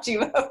analogy,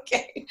 but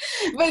okay.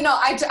 But no,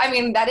 I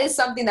mean, that is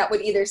something that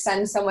would either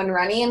send someone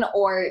running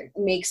or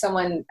make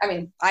someone, I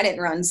mean, I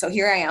didn't run, so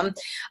here I am.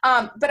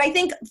 But I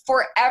think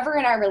forever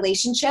in our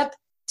relationship,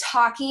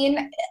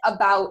 talking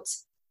about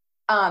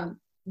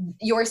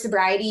your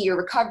sobriety, your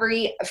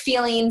recovery,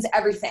 feelings,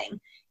 everything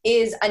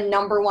is a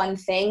number one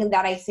thing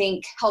that I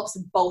think helps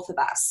both of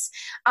us.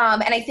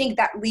 And I think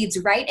that leads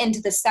right into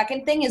the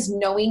second thing, is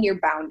knowing your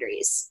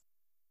boundaries.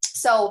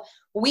 So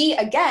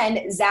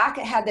Zach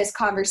had this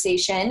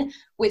conversation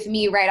with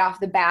me right off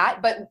the bat,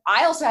 but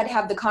I also had to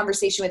have the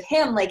conversation with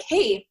him. Like,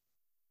 hey,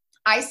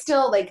 I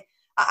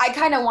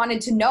kind of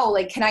wanted to know,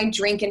 like, can I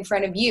drink in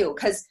front of you?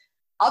 Cause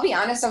I'll be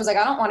honest, I was like,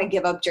 I don't want to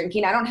give up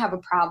drinking. I don't have a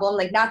problem.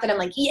 Like, not that I'm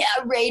like,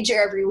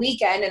 rager every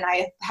weekend. And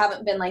I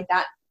haven't been like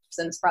that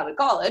since probably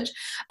college.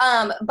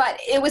 But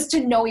it was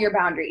to know your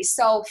boundaries.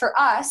 So for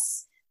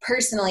us,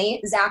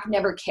 personally, Zach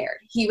never cared.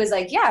 He was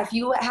like, yeah, if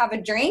you have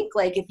a drink,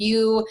 like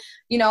he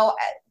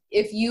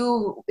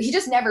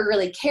just never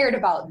really cared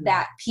about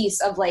that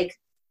piece of like,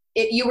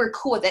 you were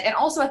cool with it. And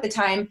also at the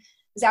time,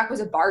 Zach was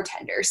a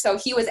bartender. So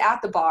he was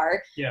at the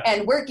bar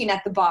and working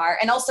at the bar.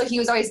 And also he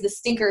was always the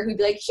stinker who'd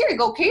be like, here you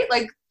go, Kate,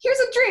 like, here's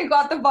a drink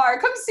at the bar.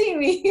 Come see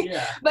me.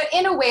 Yeah. But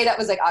in a way that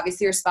was like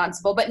obviously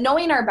responsible, but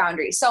knowing our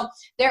boundaries. So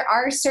there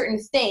are certain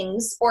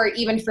things, or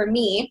even for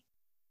me,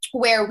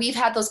 where we've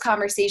had those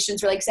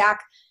conversations where like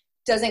Zach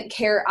doesn't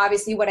care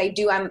obviously what I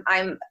do.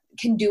 I'm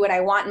can do what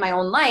I want in my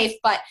own life,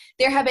 but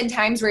there have been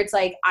times where it's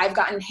like I've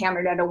gotten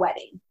hammered at a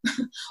wedding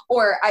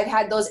or I've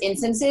had those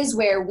instances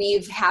where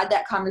we've had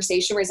that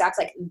conversation where Zach's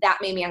like, that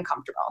made me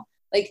uncomfortable.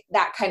 Like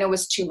that kind of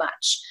was too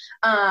much.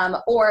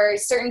 Or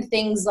certain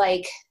things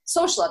like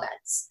social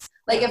events.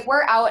 Like if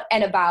we're out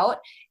and about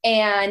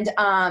and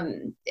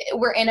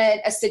we're in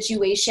a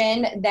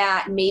situation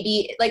that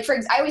maybe like,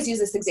 I always use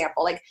this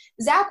example, like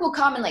Zach will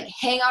come and like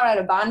hang out at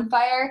a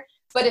bonfire.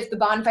 But if the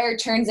bonfire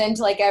turns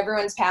into like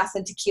everyone's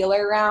passing tequila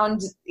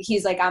around,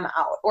 he's like, I'm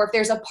out. Or if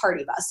there's a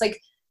party bus,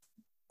 like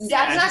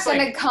Zach's not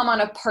going to come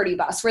on a party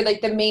bus where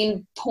like the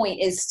main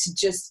point is to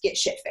just get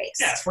shit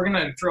faced. Yeah, if we're going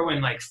to throw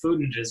in like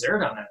food and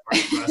dessert on that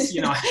party bus,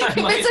 you know, if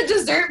it's a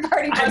dessert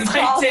party bus, I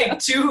might take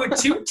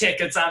two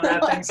tickets on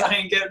that thing so I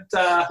can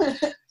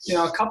get, you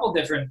know, a couple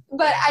different.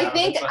 But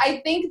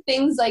I think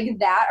things like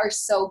that are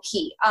so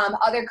key.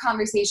 Other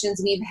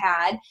conversations we've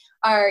had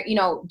are, you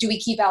know, do we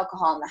keep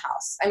alcohol in the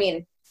house? I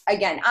mean,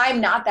 again, I'm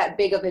not that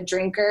big of a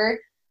drinker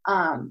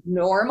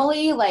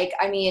normally. Like,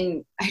 I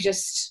mean, I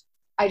just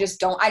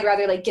don't. I'd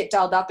rather like get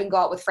dolled up and go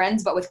out with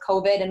friends, but with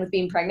COVID and with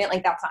being pregnant,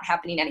 like that's not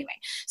happening anyway.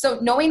 So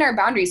knowing our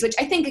boundaries, which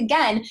I think,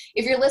 again,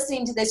 if you're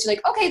listening to this, you're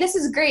like, okay, this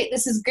is great.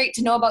 This is great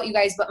to know about you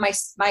guys, but my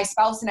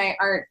spouse and I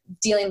aren't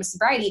dealing with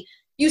sobriety.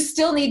 You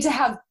still need to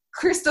have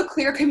crystal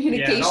clear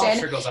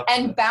communication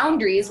and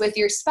boundaries with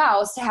your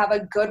spouse to have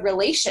a good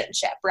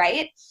relationship,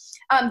 right?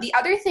 The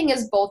other thing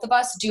is both of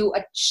us do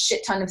a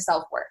shit ton of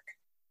self-work.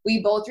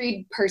 We both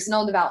read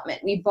personal development.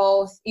 We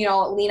both, you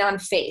know, lean on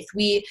faith.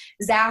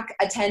 Zach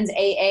attends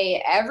AA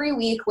every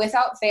week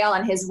without fail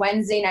on his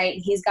Wednesday night.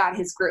 He's got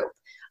his group.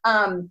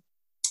 I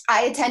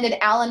attended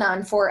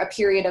Al-Anon for a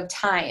period of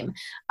time.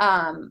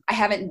 I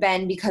haven't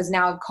been because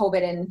now of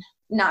COVID and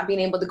not being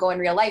able to go in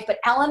real life, but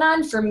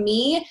Al-Anon for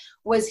me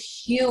was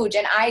huge.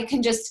 And I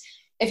can just,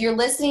 if you're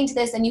listening to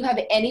this and you have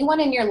anyone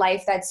in your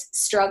life that's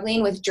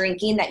struggling with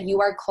drinking that you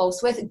are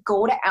close with,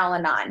 go to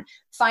Al-Anon.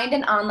 Find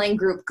an online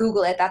group,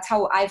 Google it. That's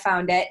how I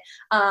found it.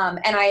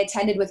 And I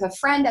attended with a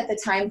friend at the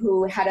time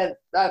who had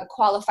a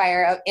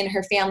qualifier in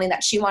her family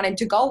that she wanted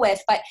to go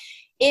with. But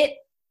it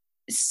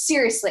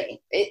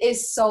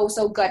is so,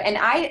 so good. And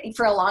I,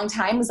 for a long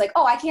time, was like,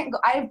 oh, I can't go.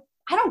 I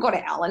don't go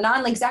to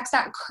Al-Anon. Like, Zach's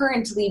not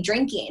currently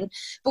drinking.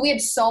 But we had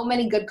so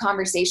many good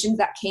conversations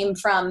that came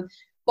from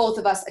both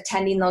of us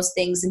attending those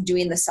things and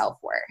doing the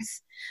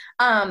self-worth.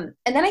 And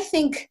then I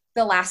think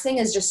the last thing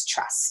is just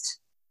trust.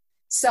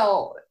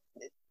 So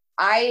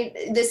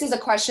this is a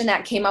question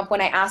that came up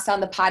when I asked on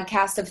the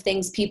podcast of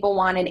things people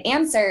wanted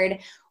answered.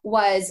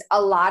 Was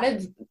a lot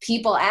of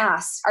people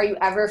asked, are you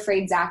ever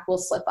afraid Zach will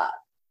slip up?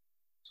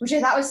 Which I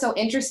thought was so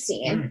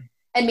interesting.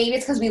 And maybe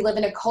it's because we live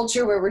in a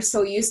culture where we're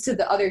so used to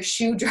the other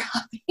shoe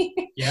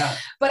dropping. Yeah.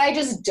 But I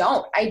just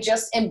don't. I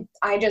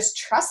just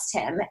trust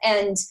him.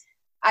 And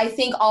I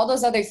think all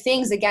those other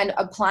things, again,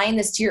 applying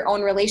this to your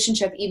own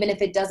relationship, even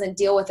if it doesn't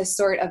deal with a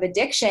sort of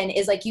addiction,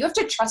 is like, you have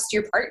to trust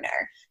your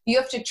partner. You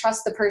have to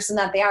trust the person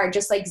that they are,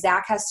 just like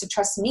Zach has to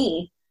trust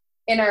me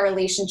in our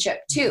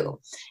relationship too.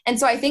 And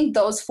so I think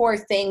those four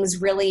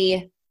things really.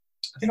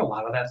 I think a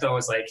lot of that though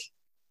is like,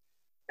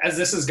 as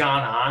this has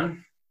gone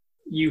on,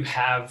 you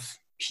have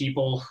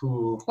people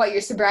who. What,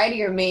 your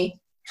sobriety or me?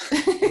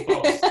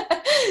 Both.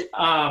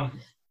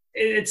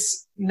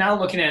 It's now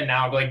looking at it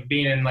now, like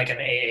being in like an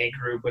AA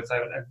group with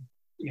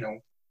you know,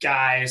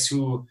 guys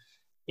who,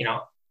 you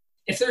know,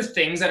 if there are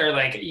things that are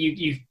like,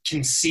 you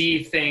can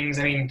see things,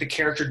 I mean, the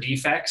character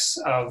defects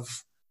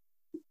of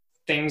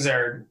things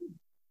are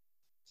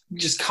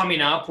just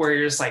coming up where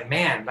you're just like,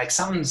 man, like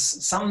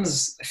something's,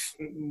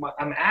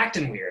 I'm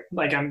acting weird.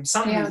 Like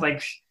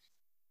like,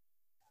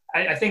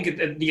 I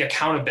think the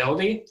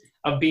accountability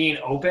of being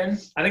open,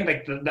 I think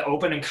like the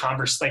open and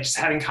like just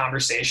having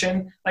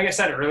conversation, like I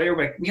said earlier,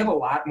 like we have a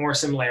lot more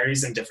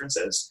similarities than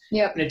differences.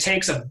 Yep. And it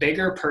takes a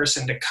bigger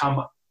person to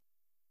come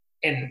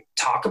and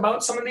talk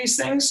about some of these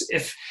things.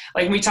 If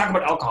like when we talk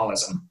about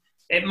alcoholism,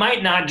 it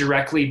might not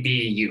directly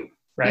be you,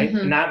 right? Mm-hmm.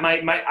 And that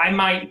I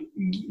might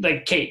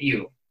like Kate,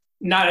 you,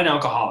 not an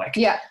alcoholic.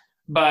 Yeah.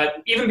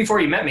 But even before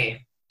you met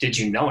me, did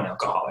you know an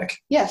alcoholic?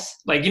 Yes.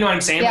 Like, you know what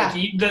I'm saying?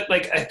 Yeah.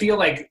 Like I feel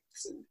like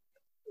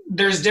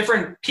there's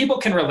different people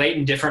can relate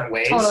in different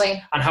ways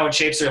totally. On how it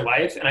shapes their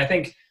life. And I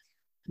think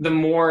the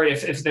more,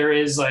 if there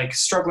is like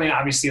struggling,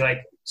 obviously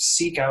like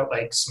seek out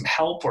like some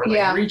help or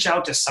like reach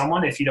out to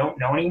someone. If you don't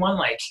know anyone,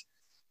 like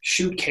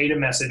shoot Kate a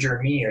message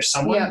or me or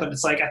someone, but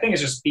it's like, I think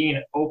it's just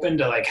being open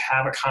to like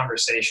have a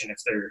conversation if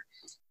there are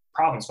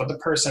problems, but the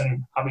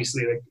person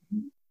obviously like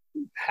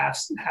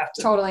has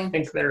to totally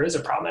think there is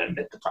a problem and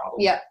admit the problem.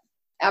 Yeah,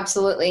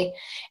 absolutely.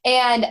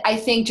 And I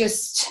think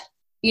just,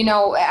 you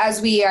know,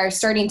 as we are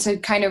starting to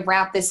kind of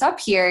wrap this up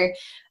here,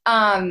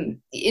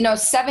 you know,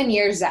 7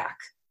 years, Zach,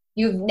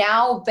 you've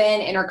now been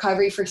in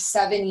recovery for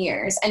 7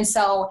 years. And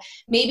so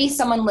maybe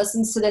someone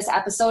listens to this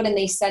episode and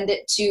they send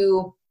it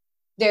to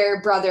their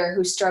brother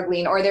who's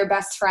struggling or their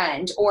best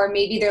friend, or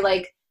maybe they're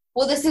like,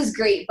 well, this is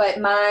great,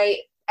 but my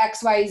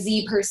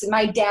XYZ person,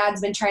 my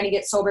dad's been trying to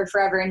get sober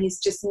forever and he's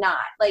just not.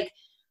 Like,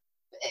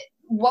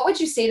 what would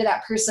you say to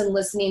that person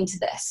listening to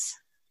this?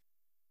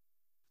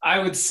 I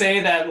would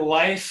say that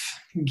life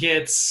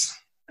gets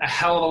a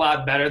hell of a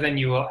lot better than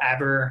you will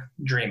ever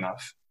dream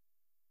of.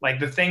 Like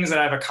the things that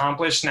I've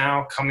accomplished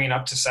now coming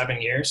up to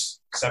 7 years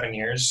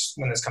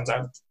when this comes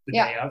out the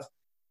day of,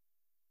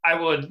 I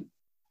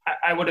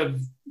would have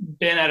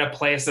been at a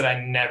place that I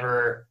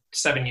never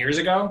 7 years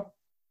ago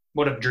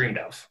would have dreamed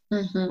of.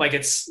 Mm-hmm. Like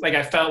it's like,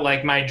 I felt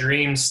like my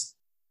dreams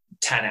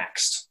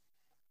 10x'd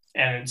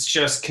and it's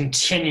just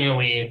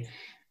continually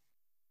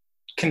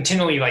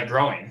like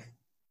growing.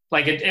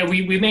 Like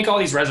we make all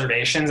these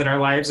reservations in our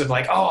lives of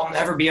like, oh, I'll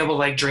never be able to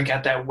like drink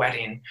at that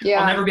wedding.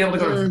 Yeah. I'll never be able to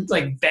go to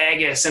like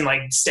Vegas and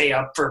like stay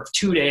up for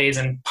 2 days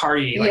and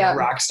party like a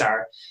rock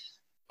star.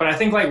 But I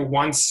think like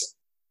once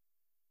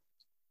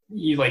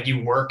you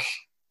work,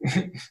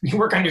 you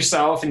work on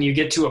yourself and you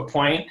get to a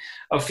point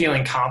of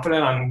feeling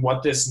confident on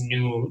what this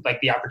new, like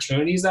the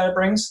opportunities that it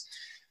brings,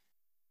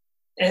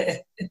 none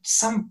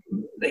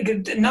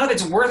of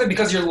it's worth it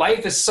because your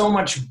life is so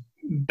much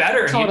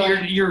better.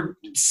 Totally. You're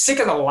sick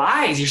of the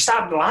lies. You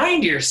stop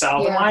lying to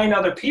yourself and lying to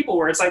other people,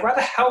 where it's like, why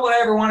the hell would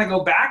I ever want to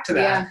go back to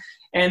that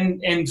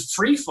and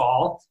free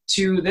fall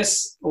to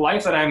this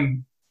life that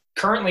I'm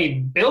currently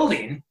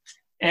building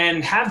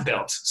and have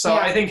built. So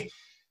I think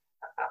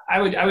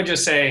I would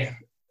just say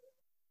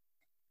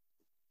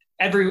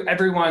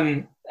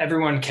everyone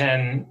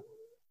can,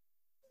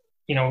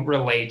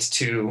 relate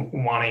to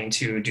wanting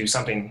to do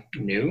something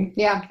new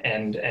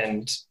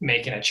and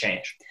making a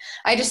change.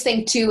 I just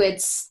think too,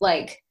 it's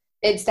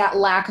that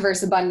lack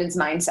versus abundance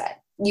mindset.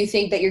 You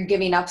think that you're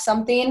giving up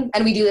something,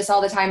 and we do this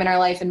all the time in our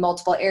life in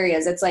multiple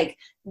areas. It's like,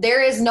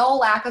 there is no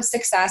lack of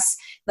success.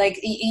 Like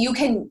you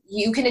can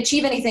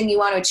achieve anything you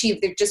want to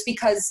achieve. Just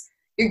because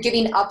you're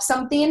giving up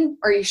something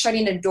or you're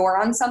shutting a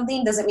door on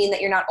something doesn't mean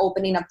that you're not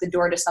opening up the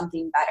door to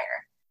something better.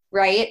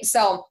 Right?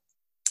 So,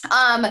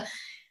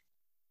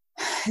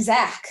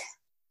 Zach,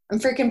 I'm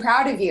freaking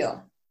proud of you.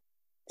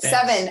 Thanks.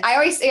 7. I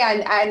always say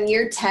on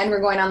year 10,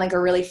 we're going on like a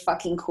really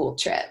fucking cool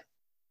trip.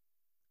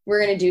 We're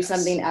going to do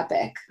something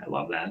epic. I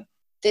love that.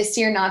 This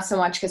year, not so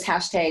much because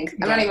hashtag,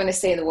 I'm not even going to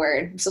say the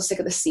word. I'm so sick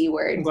of the C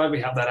word. I'm glad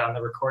we have that on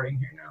the recording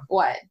here now.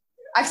 What?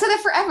 I've said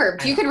that forever.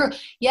 You could,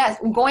 yes,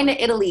 I'm going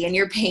to Italy in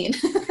your pain.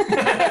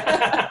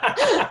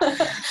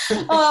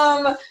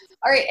 All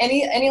right.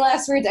 Any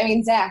last words? I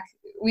mean, Zach,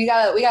 we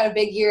got a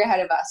big year ahead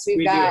of us.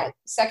 We got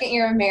second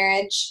year of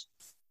marriage,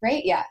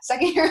 right? Yeah.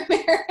 Second year of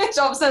marriage.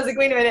 All of a sudden, I was like,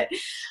 wait a minute.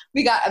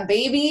 We got a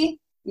baby.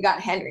 We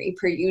got Henry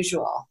per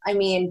usual. I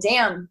mean,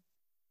 damn, we've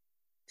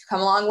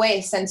come a long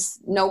way since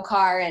no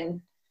car and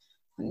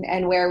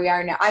where we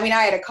are now. I mean,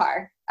 I had a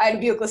car. I had a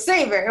Buick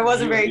LeSabre. It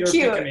wasn't very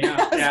cute.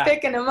 I was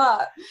picking him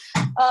up.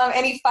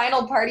 Any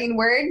final parting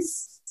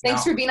words?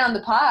 Thanks for being on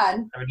the pod.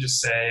 I would just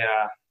say,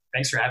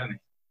 thanks for having me.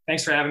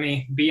 Thanks for having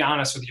me. Be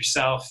honest with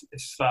yourself.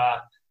 If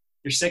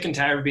you're sick and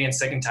tired of being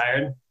sick and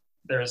tired,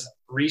 there's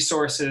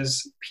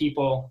resources,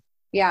 people.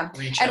 Yeah.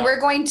 And we're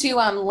going to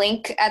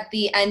link at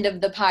the end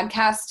of the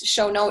podcast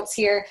show notes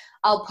here.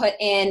 I'll put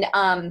in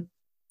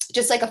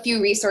just like a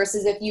few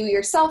resources if you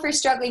yourself are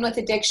struggling with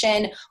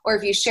addiction, or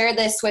if you share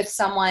this with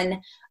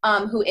someone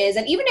who is,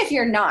 and even if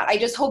you're not, I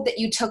just hope that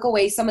you took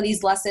away some of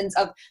these lessons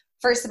of,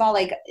 first of all,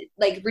 like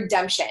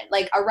redemption,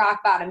 like a rock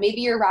bottom.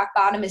 Maybe your rock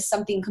bottom is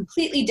something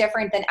completely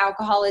different than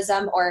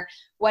alcoholism or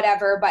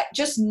whatever, but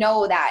just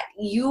know that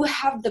you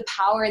have the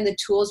power and the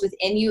tools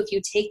within you. If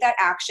you take that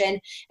action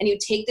and you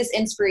take this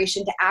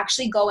inspiration to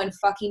actually go and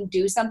fucking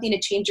do something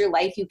to change your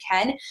life, you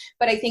can.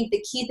 But I think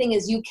the key thing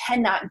is you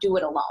cannot do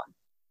it alone.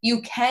 You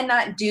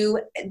cannot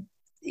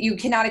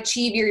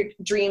achieve your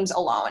dreams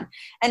alone.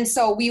 And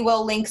so we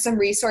will link some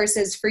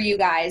resources for you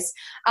guys.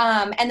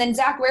 And then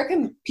Zach, where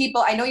can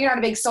people, I know you're not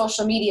a big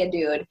social media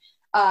dude,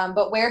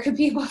 but where can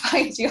people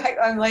find you?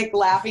 I'm like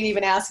laughing,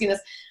 even asking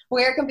this.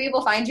 Where can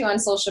people find you on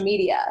social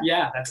media?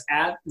 Yeah, that's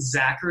at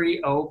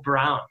Zachary O.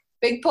 Brown.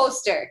 Big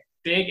poster.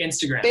 Big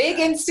Instagram. Big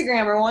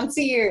Instagrammer once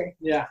a year.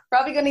 Yeah.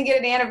 Probably going to get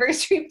an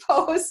anniversary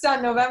post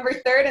on November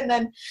 3rd and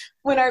then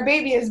when our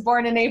baby is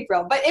born in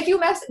April. But if you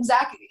message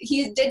Zach,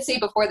 he did say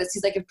before this,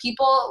 he's like, if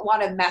people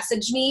want to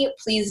message me,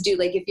 please do.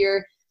 Like if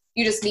you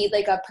just need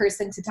like a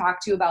person to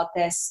talk to about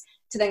this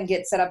to then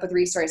get set up with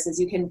resources,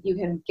 you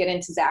can get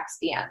into Zach's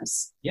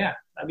DMs. Yeah,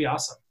 that'd be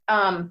awesome.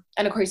 And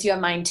of course you have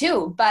mine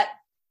too. But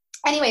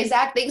anyway,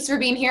 Zach, thanks for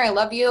being here. I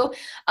love you.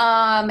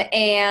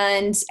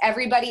 And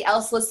everybody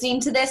else listening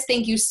to this,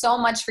 thank you so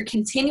much for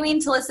continuing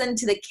to listen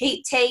to the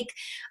Kate Take.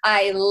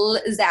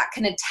 Zach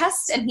can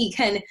attest, and he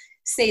can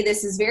say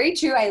this is very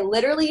true. I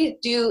literally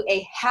do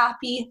a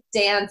happy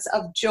dance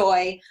of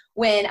joy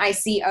when I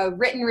see a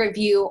written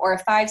review or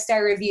a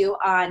 5-star review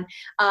on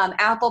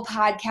Apple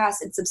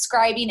Podcasts, and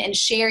subscribing and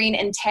sharing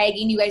and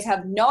tagging. You guys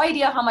have no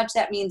idea how much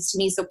that means to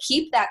me. So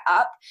keep that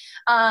up.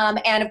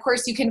 And of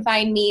course you can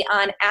find me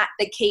on at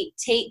the Kate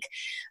Take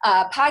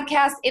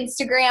podcast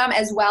Instagram,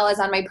 as well as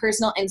on my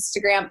personal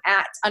Instagram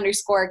at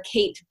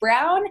 _Kate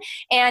Brown.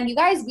 And you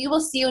guys, we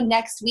will see you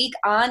next week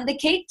on the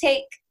Kate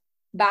Take.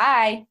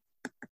 Bye.